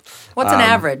a lot. What's an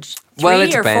average? 3 well,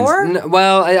 it or depends. 4?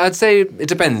 I'd say it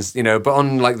depends, but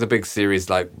on like the big series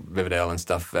like Riverdale and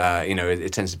stuff,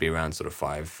 it tends to be around sort of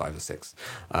 5 or 6,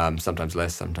 sometimes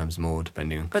less, sometimes more,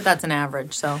 depending. But that's an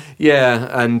average, so. Yeah,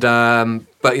 and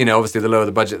but obviously the lower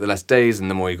the budget, the less days, and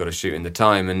the more you got to shoot in the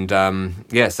time. And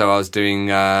so I was doing.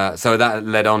 So that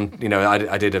led on.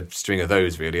 I did a string of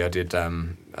those. Really, I did. I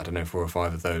don't know, 4 or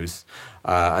 5 of those.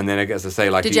 And then I guess I say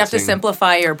like. Did you have to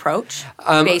simplify your approach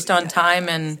based on time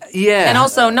and? Yeah. And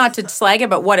also not to slag it,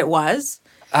 but what it was.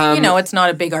 It's not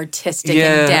a big artistic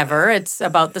endeavor. It's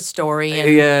about the story.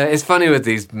 And it's funny with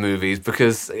these movies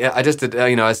because I just did.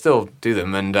 I still do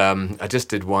them, and I just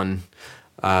did one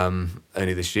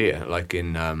only this year, like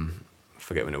in. I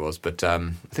forget when it was, but I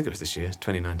think it was this year,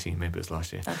 2019, maybe it was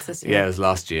last year. That's this year. Yeah, it was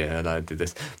last year that I did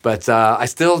this. But I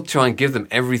still try and give them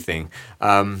everything.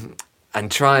 And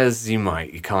try as you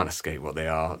might, you can't escape what they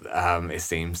are, it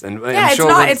seems. And I'm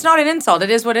sure it's not an insult. It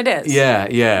is what it is.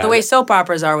 Yeah. The way soap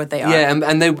operas are what they are. Yeah,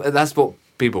 and that's what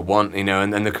people want,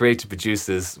 and the creative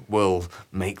producers will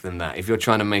make them that. If you're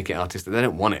trying to make it artistic, they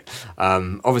don't want it.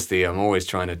 Obviously, I'm always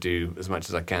trying to do as much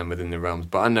as I can within the realms,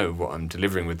 but I know what I'm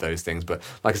delivering with those things. But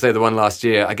like I say, the one last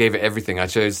year, I gave it everything. I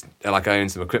chose, I own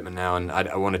some equipment now, and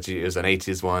I wanted to use an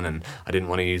 80s one, and I didn't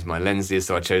want to use my lenses,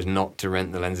 so I chose not to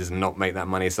rent the lenses and not make that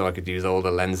money so I could use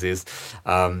older lenses,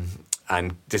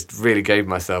 and just really gave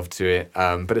myself to it.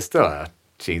 But it's still a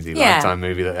cheesy Lifetime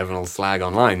movie that everyone will slag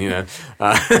online,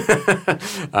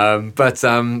 but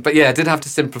yeah, I did have to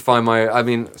simplify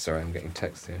sorry, I'm getting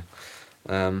text here.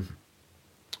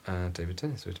 David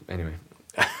Dennis. Anyway.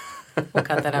 We'll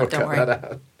cut that out, don't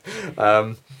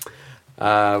worry.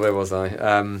 Where was I?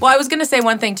 Well, I was going to say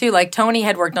one thing, too. Like, Tony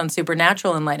had worked on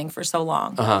Supernatural and lighting for so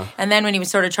long. And then when he was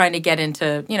sort of trying to get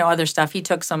into, other stuff, he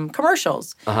took some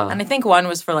commercials. And I think one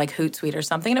was for, like, Hootsuite or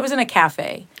something. And it was in a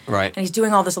cafe. Right. And he's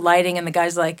doing all this lighting, and the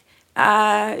guy's like,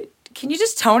 can you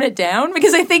just tone it down?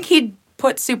 Because I think he'd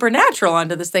put Supernatural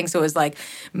onto this thing, so it was like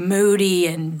moody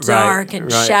and dark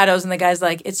and shadows, and the guy's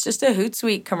like, it's just a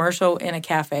Hootsuite commercial in a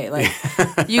cafe. Like,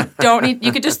 you don't need,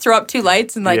 you could just throw up 2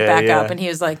 lights and back up. And he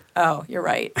was like, oh, you're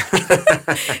right.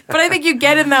 But I think you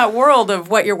get in that world of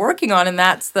what you're working on, and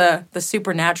that's the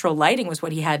supernatural lighting was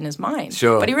what he had in his mind.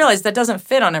 Sure. But he realized that doesn't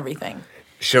fit on everything.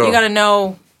 Sure. You got to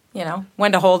know,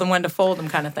 when to hold them, when to fold them,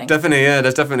 kind of thing. Definitely, yeah.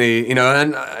 There's definitely,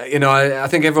 I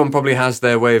think everyone probably has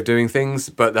their way of doing things,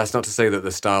 but that's not to say that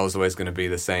the style is always going to be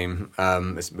the same,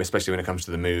 especially when it comes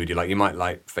to the mood. You might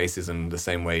light faces in the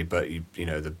same way, but,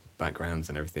 the backgrounds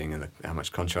and everything and how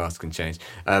much contrast can change.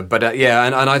 And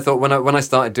I thought when I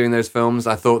started doing those films,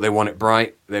 I thought they want it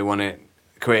bright, they want it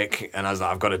quick, and I was like,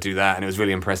 I've got to do that. And it was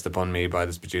really impressed upon me by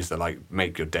this producer, like,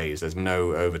 make your days. There's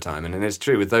no overtime. And it's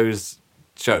true with those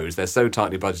shows, they're so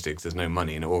tightly budgeted because there's no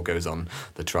money, and it all goes on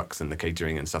the trucks and the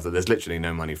catering and stuff, that there's literally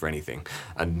no money for anything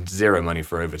and zero money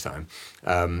for overtime.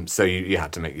 So you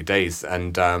had to make your days,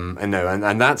 and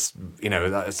that's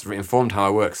that's informed how I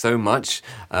work so much.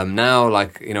 Now,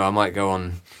 I might go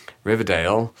on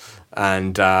Riverdale,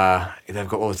 and they've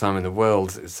got all the time in the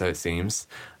world, so it seems,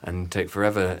 and take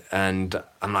forever. And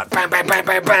I'm like, bang, bang, bang,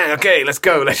 bang, bang. Okay, let's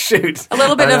go, let's shoot. A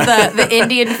little bit of the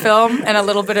Indian film and a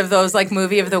little bit of those like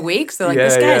movie of the week. So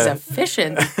this guy's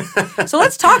efficient. So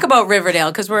let's talk about Riverdale,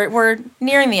 because we're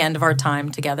nearing the end of our time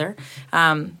together.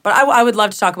 But I would love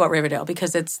to talk about Riverdale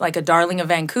because it's like a darling of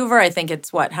Vancouver. I think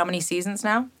it's how many seasons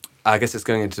now? I guess it's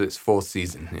going into its 4th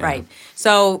season. Yeah. Right.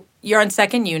 So you're on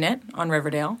second unit on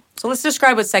Riverdale. So let's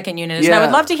describe what second unit is. Yeah. And I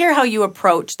would love to hear how you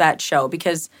approach that show,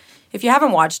 because if you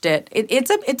haven't watched it,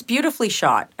 it's beautifully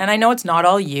shot. And I know it's not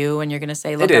all you, and you're going to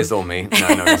say, look, it is all me. No,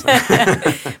 it's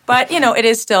not. But, it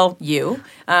is still you.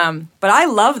 But I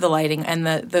love the lighting and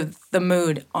the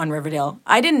mood on Riverdale.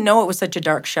 I didn't know it was such a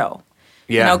dark show.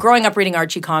 Yeah. Growing up reading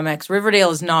Archie comics, Riverdale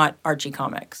is not Archie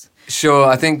comics. Sure,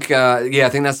 I think I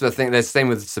think that's the thing. There's the same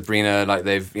with Sabrina. Like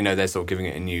they're sort of giving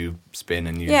it a new spin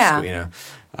and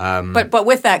But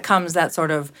with that comes that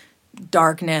sort of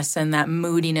darkness and that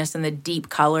moodiness and the deep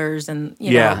colors and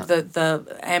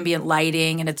the ambient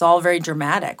lighting, and it's all very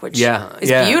dramatic, which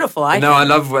is beautiful. I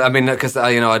love. I mean, because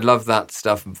I love that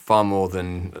stuff far more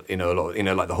than a lot.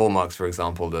 Like the Hallmarks, for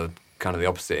example, the kind of the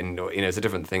opposite, and it's a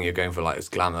different thing. You're going for like this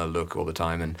glamour look all the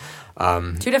time, and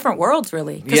 2 different worlds,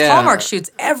 really, because Hallmark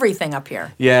shoots everything up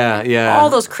here.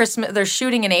 All those Christmas, they're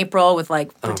shooting in April with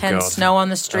like pretend snow on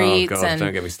the streets. Oh God, and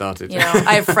don't get me started.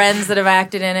 I have friends that have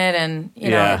acted in it, and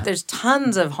there's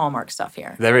tons of Hallmark stuff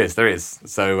here. There is.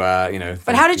 So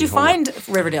but how did you find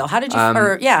Riverdale? How did you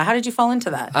how did you fall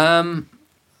into that?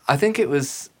 I think it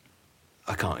was,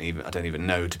 I don't even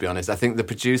know, to be honest. I think the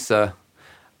producer,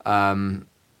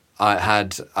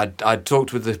 I'd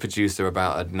talked with the producer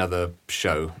about another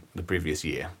show the previous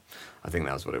year. I think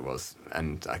that was what it was.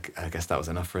 And I guess that was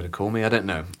enough for her to call me. I don't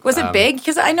know. Was it big?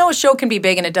 Because I know a show can be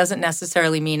big, and it doesn't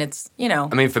necessarily mean it's,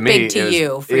 for me, big to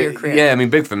you for your career. Yeah,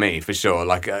 big for me, for sure.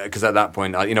 Like, because at that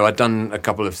point, I'd done a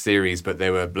couple of series, but they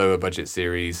were lower budget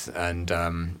series, and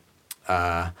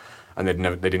they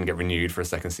didn't get renewed for a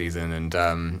second season. And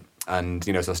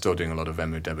so I was still doing a lot of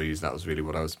MOWs. That was really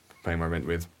what I was paying my rent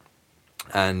with.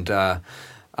 And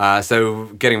so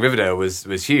getting Riverdale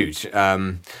was huge.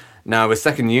 Now with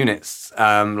second units,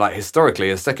 like historically,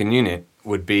 a second unit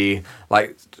would be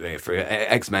like for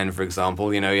X-Men, for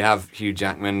example. You have Hugh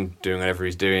Jackman doing whatever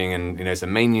he's doing, and so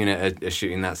main unit are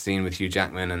shooting that scene with Hugh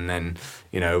Jackman, and then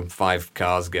 5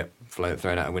 cars get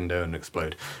thrown out a window and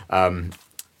explode. Then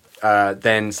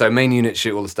main unit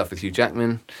shoot all the stuff with Hugh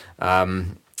Jackman.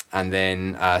 And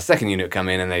then second unit come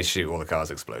in and they shoot all the cars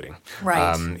exploding.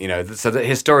 Right. So that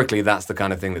historically that's the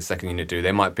kind of thing that second unit do.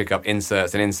 They might pick up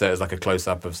inserts, and insert is like a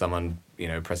close-up of someone,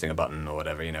 pressing a button or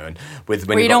whatever, and with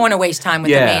when Where you don't want to waste time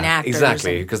with the main actors.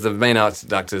 Exactly, because the main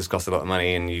actors cost a lot of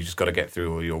money, and you just got to get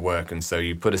through all your work, and so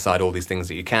you put aside all these things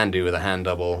that you can do with a hand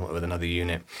double or with another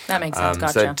unit. That makes sense.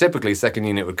 Gotcha. So typically, second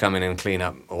unit would come in and clean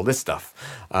up all this stuff,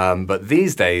 but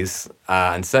these days,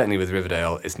 and certainly with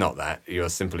Riverdale, it's not that. You're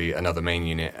simply another main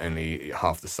unit, only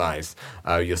half the size.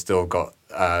 You're still got.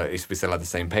 We still had the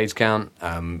same page count.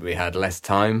 We had less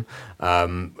time.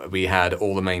 We had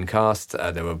all the main cast.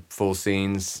 There were full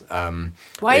scenes.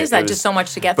 Why is that? Just so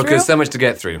much to get through? Because so much to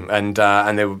get through, and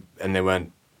they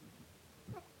weren't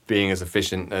being as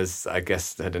efficient as I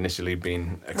guess had initially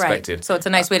been expected. Right. So it's a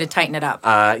nice way to tighten it up.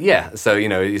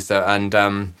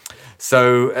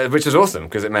 So which was awesome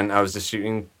because it meant I was just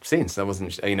shooting scenes. I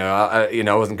wasn't,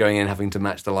 I wasn't going in having to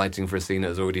match the lighting for a scene that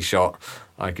was already shot.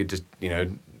 I could just,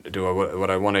 do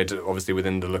what I wanted, obviously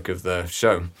within the look of the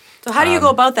show. So how do you go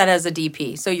about that as a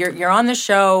DP? So you're on the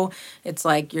show. It's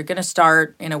like you're going to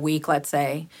start in a week, let's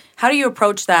say. How do you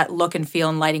approach that look and feel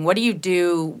and lighting? What do you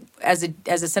do as a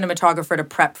cinematographer to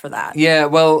prep for that? Yeah,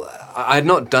 well, I had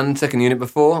not done second unit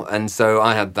before, and so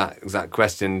I had that exact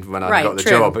question when I got the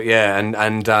job. But yeah,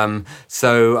 and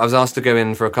so I was asked to go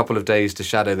in for a couple of days to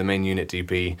shadow the main unit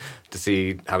DP to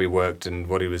see how he worked and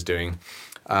what he was doing,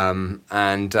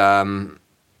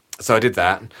 So I did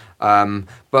that.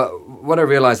 But what I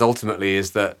realized ultimately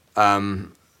is that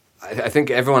I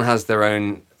think everyone has their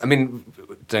own... I mean,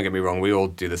 don't get me wrong, we all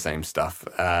do the same stuff.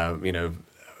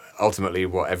 Ultimately,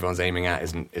 what everyone's aiming at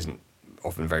isn't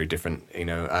often very different,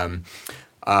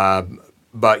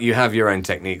 but you have your own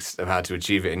techniques of how to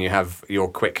achieve it, and you have your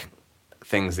quick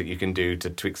things that you can do to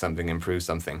tweak something, improve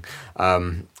something.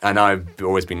 And I've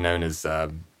always been known as,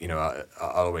 I'll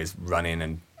always run in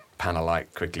and pan a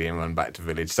light quickly and run back to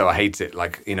village. So I hate it.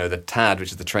 Like, the TAD,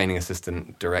 which is the training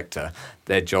assistant director,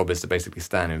 their job is to basically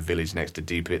stand in village next to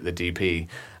the DP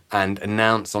and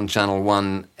announce on Channel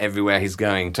 1 everywhere he's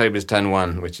going. Toby's turn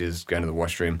 1, which is going to the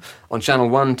washroom. On Channel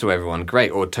 1 to everyone,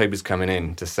 great. Or Toby's coming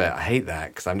in to set. I hate that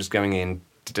because I'm just going in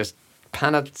to just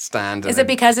pan a stand. Is it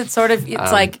because it's sort of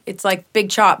it's like big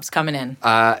chops coming in?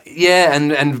 Yeah,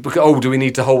 and do we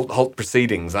need to halt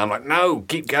proceedings? I'm like, no,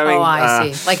 keep going. Oh,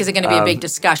 I see. Like, is it going to be a big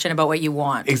discussion about what you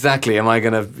want? Exactly. Am I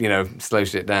going to slow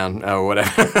shit down or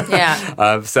whatever?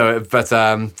 Yeah.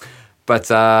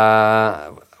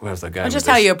 Where was I going? Just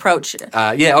how you approach it.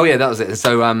 That was it.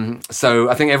 So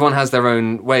I think everyone has their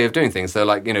own way of doing things. So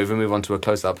like, if we move on to a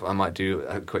close-up, I might do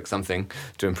a quick something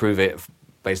to improve it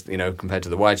based, compared to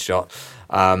the wide shot.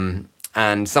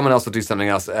 And someone else will do something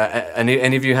else. And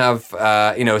if you have,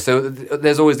 so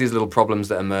there's always these little problems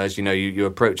that emerge. You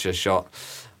approach a shot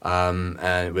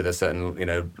and with a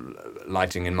certain,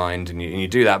 lighting in mind, and you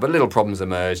do that. But little problems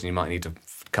emerge, and you might need to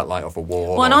cut light off a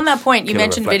wall. Well, and on that point, you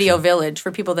mentioned Video Village.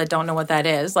 For people that don't know what that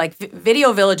is, like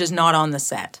Video Village is not on the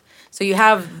set. So you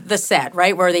have the set,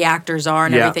 right, where the actors are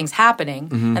and everything's happening.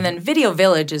 Mm-hmm. And then Video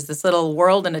Village is this little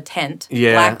world in a tent,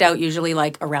 blacked out usually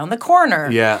like around the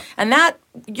corner. Yeah. And that,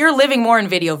 you're living more in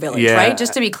Video Village, right?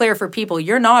 Just to be clear for people,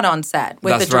 you're not on set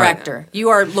with the director. Right. You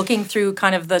are looking through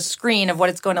kind of the screen of what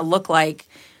it's going to look like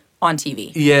on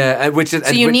TV. Yeah,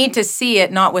 so you need to see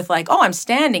it not with like, I'm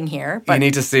standing here, but you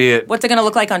need to see it. What's it going to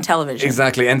look like on television?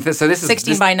 Exactly, and so this is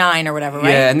 16 by 9 or whatever, right?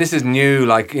 Yeah, and this is new,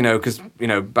 like because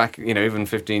back even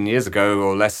 15 years ago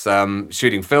or less,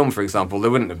 shooting film, for example, there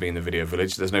wouldn't have been the Video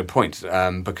Village. There's no point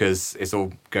because it's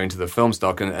all going to the film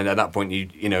stock, and at that point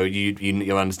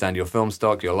you'll understand your film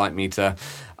stock, your light meter.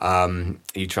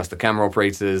 You trust the camera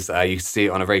operators. You see it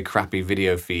on a very crappy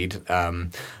video feed,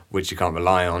 which you can't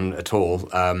rely on at all.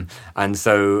 And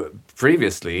so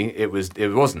previously, there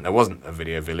wasn't a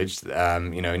Video Village.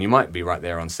 And you might be right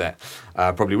there on set.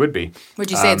 Probably would be.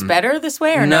 Would you say it's better this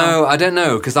way or no? No, I don't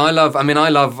know because I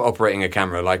love operating a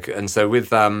camera. And so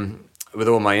with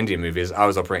all my Indian movies, I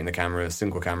was operating the camera, a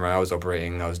single camera. I was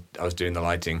doing the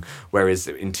lighting. Whereas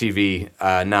in TV,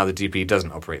 now the DP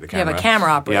doesn't operate the camera. You have a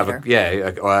camera operator.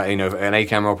 An A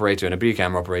camera operator and a B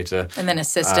camera operator. And then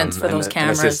assistants for those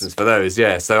cameras. And assistants for those,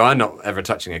 yeah. So I'm not ever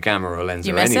touching a camera or lens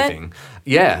you or miss anything. It?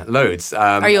 Yeah, loads.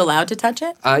 Are you allowed to touch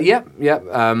it? Yep.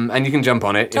 And you can jump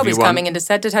on it Toby's if you want. coming into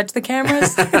set to touch the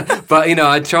cameras. But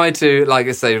I try to, like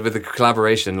I say, with the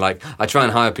collaboration, like I try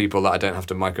and hire people that I don't have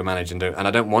to micromanage and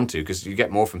I don't want to because you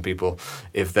get more from people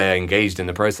if they're engaged in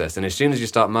the process. And as soon as you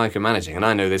start micromanaging, and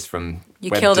I know this from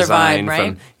web kill design, their vibe,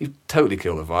 right? You totally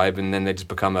kill the vibe, and then they just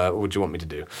become what do you want me to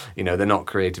do? They're not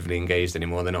creatively engaged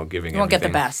anymore. They're not giving. You won't get the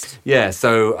best. Yeah,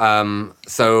 so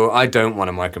I don't want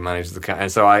to micromanage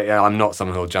and so I'm not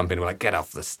someone who'll jump in and be like, get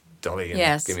off this dolly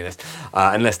and give me this,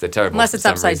 unless they're terrible. Unless it's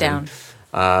upside down.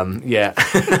 Yeah.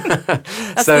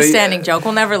 That's the standing joke.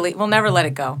 We'll never let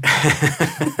it go.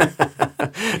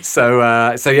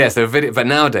 So video, but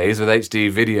nowadays with HD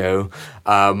video,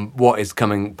 what is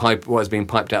being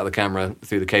piped out of the camera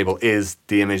through the cable is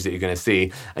the image that you're going to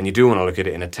see, and you do want to look at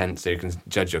it in a tent so you can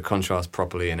judge your contrast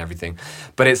properly and everything.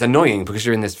 But it's annoying because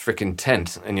you're in this freaking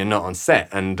tent and you're not on set,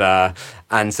 and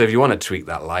so if you want to tweak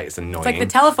that light, it's annoying. It's like the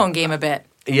telephone game a bit.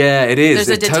 Yeah, it is.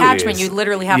 There's a detachment. Totally you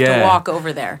literally have to walk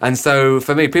over there. And so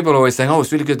for me, people are always saying, "Oh,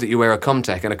 it's really good that you wear a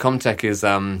Comtech," and a Comtech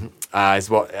is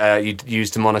what you use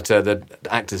to monitor the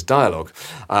actor's dialogue.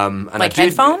 And like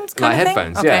headphones? Like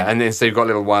headphones, okay. yeah. And then, so you've got a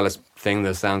little wireless thing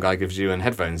the sound guy gives you and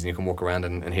headphones, and you can walk around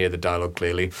and hear the dialogue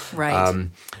clearly. Right.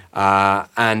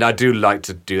 And I do like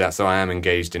to do that, so I am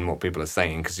engaged in what people are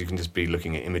saying, because you can just be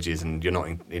looking at images and you're not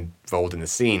involved in the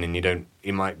scene, and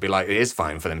you might be like, it is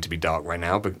fine for them to be dark right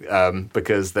now,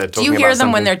 because they're talking about Do you hear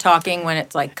them when they're talking, when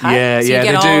it's like cut? Yeah, so yeah,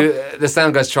 they do. The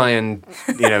sound guys try and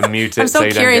mute it. I'm so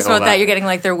you curious don't get all about that. You're getting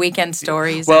like their weekend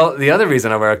stories. Well, the other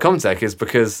reason I wear a Comtech is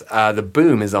because the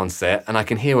boom is on set, and I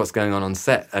can hear what's going on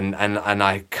set, and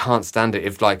I can't stand it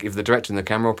if the director and the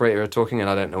camera operator are talking and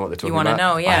I don't know what they're talking about. You want to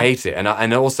know, yeah. I hate it,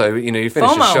 and also you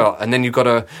finish FOMO. a shot and then you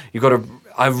gotta.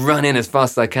 I run in as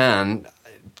fast as I can,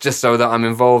 just so that I'm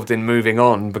involved in moving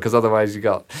on, because otherwise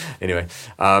anyway.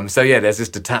 So yeah, there's this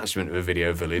detachment of a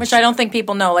video village, which I don't think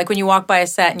people know. Like when you walk by a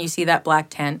set and you see that black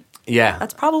tent. Yeah,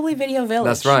 that's probably Video Village.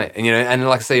 That's right, and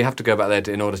like I say, you have to go back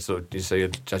there in order to so you're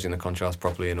judging the contrast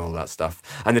properly and all that stuff.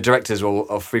 And the directors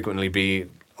will frequently be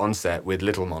on set with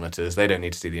little monitors. They don't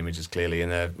need to see the images clearly,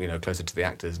 and they're closer to the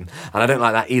actors. And I don't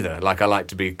like that either. Like, I like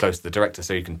to be close to the director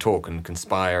so you can talk and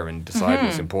conspire and decide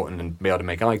what's important and be able to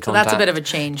make eye contact. So that's a bit of a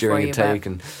change during for you. A take,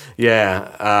 and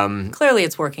yeah. Clearly,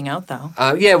 it's working out though.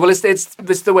 Yeah, well, it's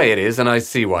the way it is, and I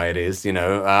see why it is.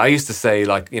 I used to say,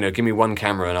 like, give me one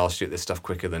camera and I'll shoot this stuff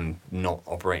quicker than not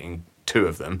operating two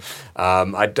of them.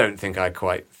 I don't think I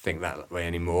quite think that way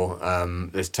anymore.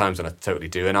 There's times when I totally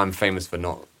do, and I'm famous for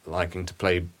not liking to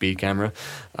play B camera.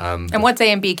 And what's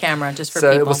A and B camera, just for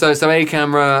people? So A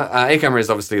camera is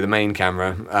obviously the main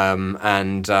camera,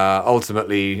 and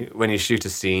ultimately when you shoot a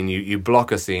scene, you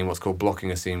block a scene, what's called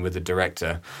blocking a scene with the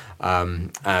director,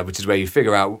 which is where you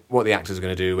figure out what the actors are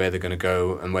going to do, where they're going to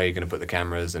go, and where you're going to put the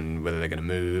cameras, and whether they're going to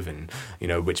move, and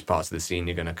which parts of the scene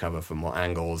you're going to cover from what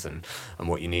angles, and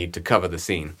what you need to cover the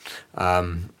scene.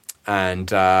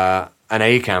 An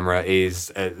A camera is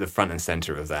at the front and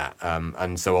center of that,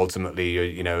 and so ultimately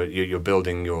you're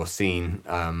building your scene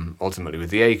ultimately with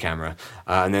the A camera,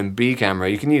 and then B camera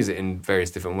you can use it in various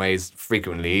different ways.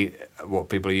 Frequently, what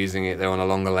people are using it, they're on a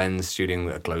longer lens shooting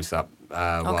a close up.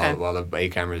 While the A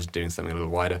camera is doing something a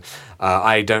little wider.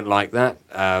 I don't like that.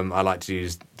 I like to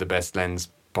use the best lens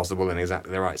possible in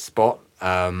exactly the right spot,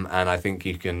 and I think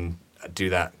you can do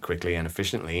that quickly and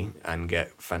efficiently and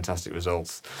get fantastic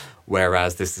results.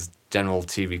 Whereas this is general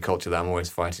TV culture that I'm always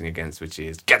fighting against, which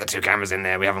is get the two cameras in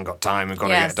there. We haven't got time. We've got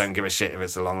to don't give a shit if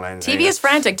it's a long lens. TV is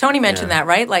frantic. Tony mentioned that,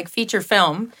 right? Like feature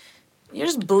film. You're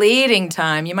just bleeding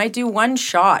time. You might do one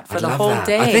shot for the whole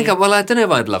day. I don't know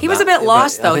if I'd love that. He was a bit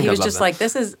lost, though. He was just like,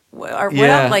 this is...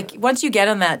 Like, once you get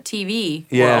in that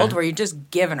TV world where you're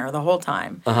just giving her the whole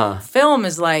time, film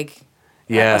is like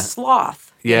a sloth.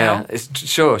 Yeah, it's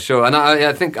sure. And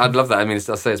I think I'd love that. I mean,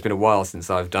 I'll say it's been a while since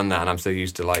I've done that, and I'm so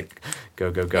used to, like,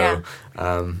 go. Yeah.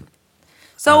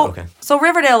 So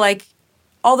Riverdale, like,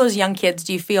 all those young kids,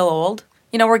 do you feel old?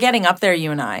 We're getting up there,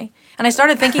 you and I. And I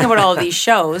started thinking about all of these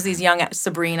shows, these young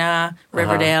Sabrina,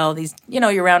 Riverdale, these,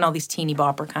 you're around all these teeny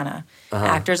bopper kind of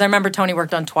actors. I remember Tony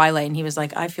worked on Twilight, and he was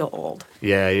like, I feel old.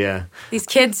 Yeah. These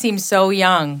kids seem so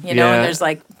young, and there's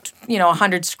like,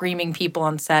 100 screaming people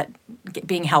on set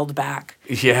being held back.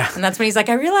 Yeah. And that's when he's like,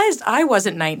 I realized I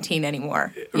wasn't 19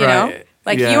 anymore, you right. know?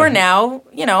 Like, you are now,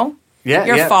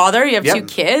 you're a father, you have two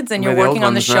kids, and you're working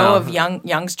on the show of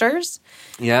youngsters.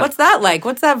 Yeah. What's that like?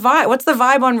 What's that vibe? What's the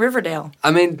vibe on Riverdale? I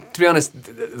mean, to be honest,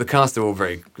 the cast are all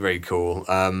very, very cool.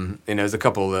 There's a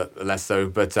couple that are less so,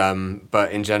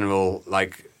 but in general,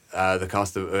 like, the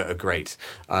cast are great.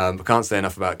 I can't say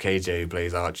enough about KJ, who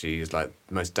plays Archie. He's like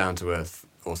the most down-to-earth,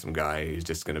 awesome guy who's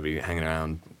just going to be hanging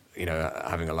around,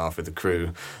 having a laugh with the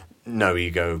crew. No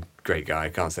ego, great guy.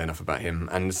 Can't say enough about him.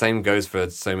 And the same goes for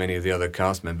so many of the other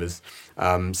cast members.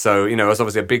 So, it's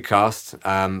obviously a big cast,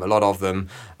 a lot of them.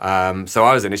 So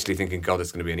I was initially thinking, God,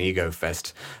 it's going to be an ego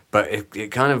fest. But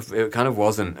it kind of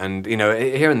wasn't. And,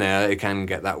 here and there it can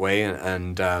get that way.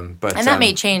 And that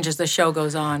may change as the show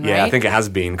goes on, right? Yeah, I think it has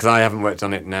been, because I haven't worked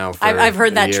on it now for I've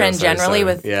heard that trend generally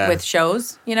with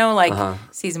shows.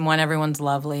 Season 1, everyone's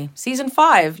lovely. Season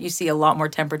 5, you see a lot more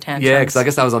temper tantrums. Yeah, because I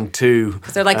guess I was on 2.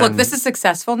 Because they're like, look, this is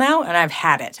successful now. now, and I've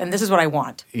had it, and this is what I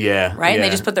want. Yeah. Right? Yeah. And they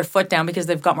just put their foot down because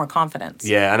they've got more confidence.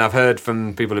 Yeah, and I've heard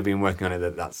from people who've been working on it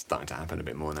that that's starting to happen a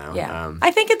bit more now. Yeah.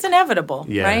 I think it's inevitable,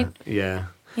 Yeah. right? Yeah.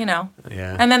 You know?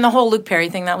 Yeah. And then the whole Luke Perry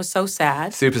thing, that was so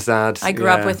sad. Super sad. I grew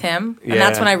up with him, and Yeah.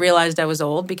 that's when I realized I was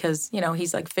old because, you know,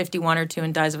 he's like 51 or 2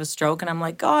 and dies of a stroke, and I'm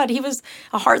like, God, he was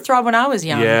a heartthrob when I was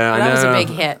young. Yeah, That I was a know. big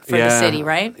hit for the city,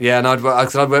 right? Yeah, and I'd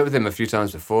worked with him a few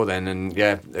times before then, and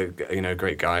yeah, you know,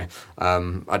 great guy.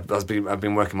 I've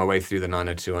been working my way through the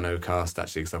 90210 cast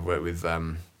actually, because I've worked with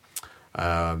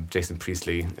Jason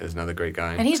Priestley is another great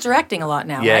guy. And he's directing a lot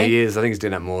now, Yeah, right? he is. I think he's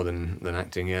doing that more than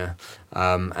acting. Yeah,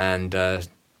 and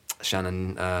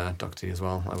Shannon Doherty as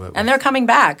well. I work with. And they're coming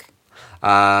back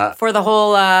for the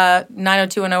whole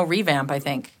 90210 revamp, I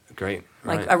think. Great.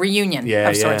 Like right. a reunion Yeah,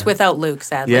 of sorts yeah. without Luke,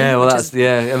 sadly. Yeah, well, which that's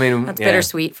is- I mean, that's yeah.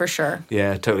 bittersweet for sure.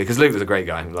 Yeah, totally. Because Luke was a great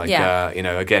guy. Like, Yeah. you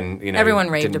know, again, you know, Everyone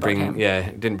raved didn't about bring, him. Yeah,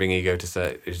 didn't bring ego to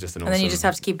set. It was just an. And then you just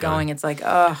have to keep going. It's like,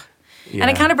 ugh. Yeah.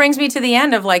 And it kind of brings me to the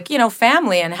end of like, you know,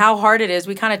 family and how hard it is.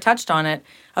 We kind of touched on it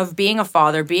of being a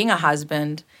father, being a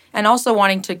husband, and also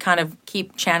wanting to kind of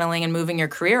keep channeling and moving your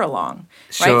career along.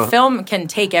 Sure. Right? Film can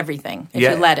take everything if you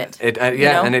let it.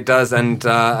 Yeah, know? and it does. And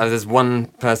there's one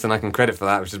person I can credit for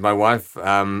that, which is my wife.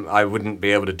 I wouldn't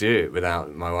be able to do it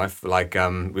without my wife. Like,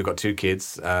 we've got 2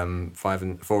 kids,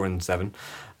 4 and 7,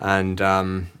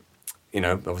 and. You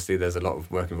know, obviously there's a lot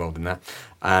of work involved in that.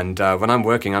 And when I'm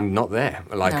working, I'm not there.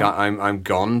 Like, No. I'm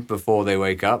gone before they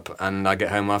wake up, and I get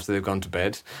home after they've gone to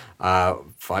bed,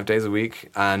 5 days a week.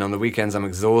 And on the weekends, I'm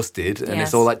exhausted. And Yes.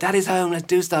 it's all like, Daddy's home, let's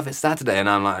do stuff. It's Saturday. And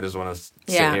I'm like, I just want to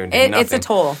sit here and do nothing. It's a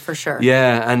toll for sure.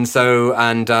 Yeah, and so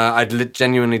I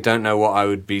genuinely don't know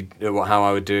how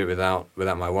I would do it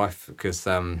without my wife, because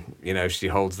you know, she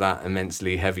holds that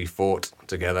immensely heavy fort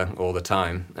together all the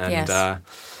time, and Yes.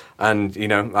 And you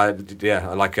know,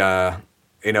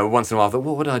 you know, once in a while I thought,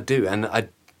 what would I do? And I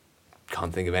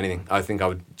can't think of anything. I think I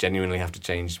would genuinely have to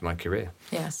change my career.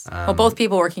 Yes. Well, both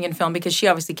people working in film, because she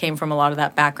obviously came from a lot of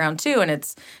that background too, and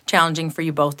it's challenging for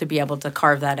you both to be able to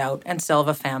carve that out and still have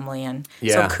a family. And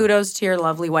Yeah. so kudos to your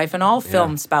lovely wife and all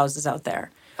film spouses out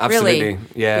there. Absolutely, Really,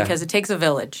 yeah. because it takes a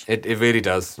village. It really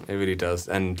does. It really does.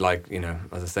 And like, you know,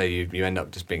 as I say, you end up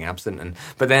just being absent.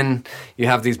 But then you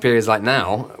have these periods like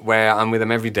now where I'm with them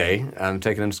every day. I'm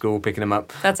taking them to school, picking them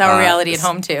up. That's our reality at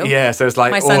home too. Yeah, so it's like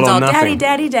My all son's or all, nothing. Daddy,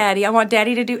 Daddy, Daddy. I want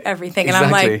Daddy to do everything. And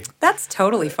I'm like, Exactly. that's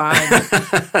totally fine.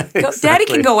 Daddy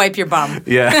can go wipe your bum.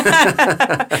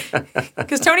 Yeah.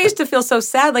 Because Tony used to feel so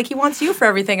sad, like he wants you for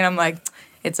everything. And I'm like,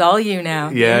 it's all you now.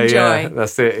 Yeah, Enjoy. yeah.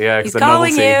 That's it. Yeah, 'cause He's the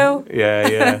calling novelty. you. Yeah,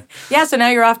 yeah. Yeah, so now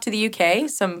you're off to the UK,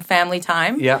 some family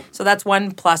time. Yeah. So that's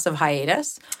one plus of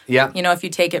hiatus. Yeah. You know, if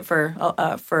you take it for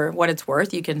what it's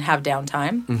worth, you can have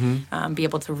downtime, be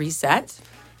able to reset.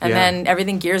 And Yeah. then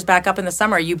everything gears back up in the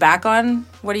summer. Are you back on?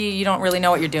 You don't really know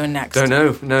what you're doing next. Don't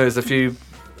know. No, there's a few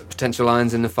potential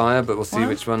irons in the fire, but we'll see Well,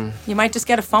 which one. You might just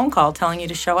get a phone call telling you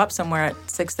to show up somewhere at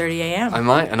 6:30 a.m. I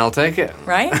might, and I'll take it.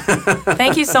 Right?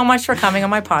 Thank you so much for coming on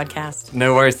my podcast.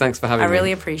 No worries. Thanks for having I me.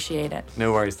 really appreciate it.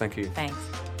 No worries. Thank you. Thanks.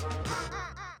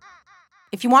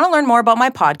 If you want to learn more about my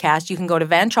podcast, you can go to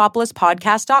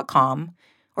vantropolispodcast.com,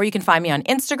 or you can find me on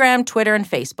Instagram, Twitter, and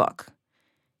Facebook.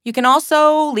 You can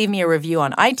also leave me a review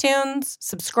on iTunes,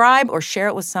 subscribe, or share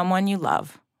it with someone you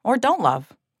love or don't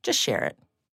love. Just share it.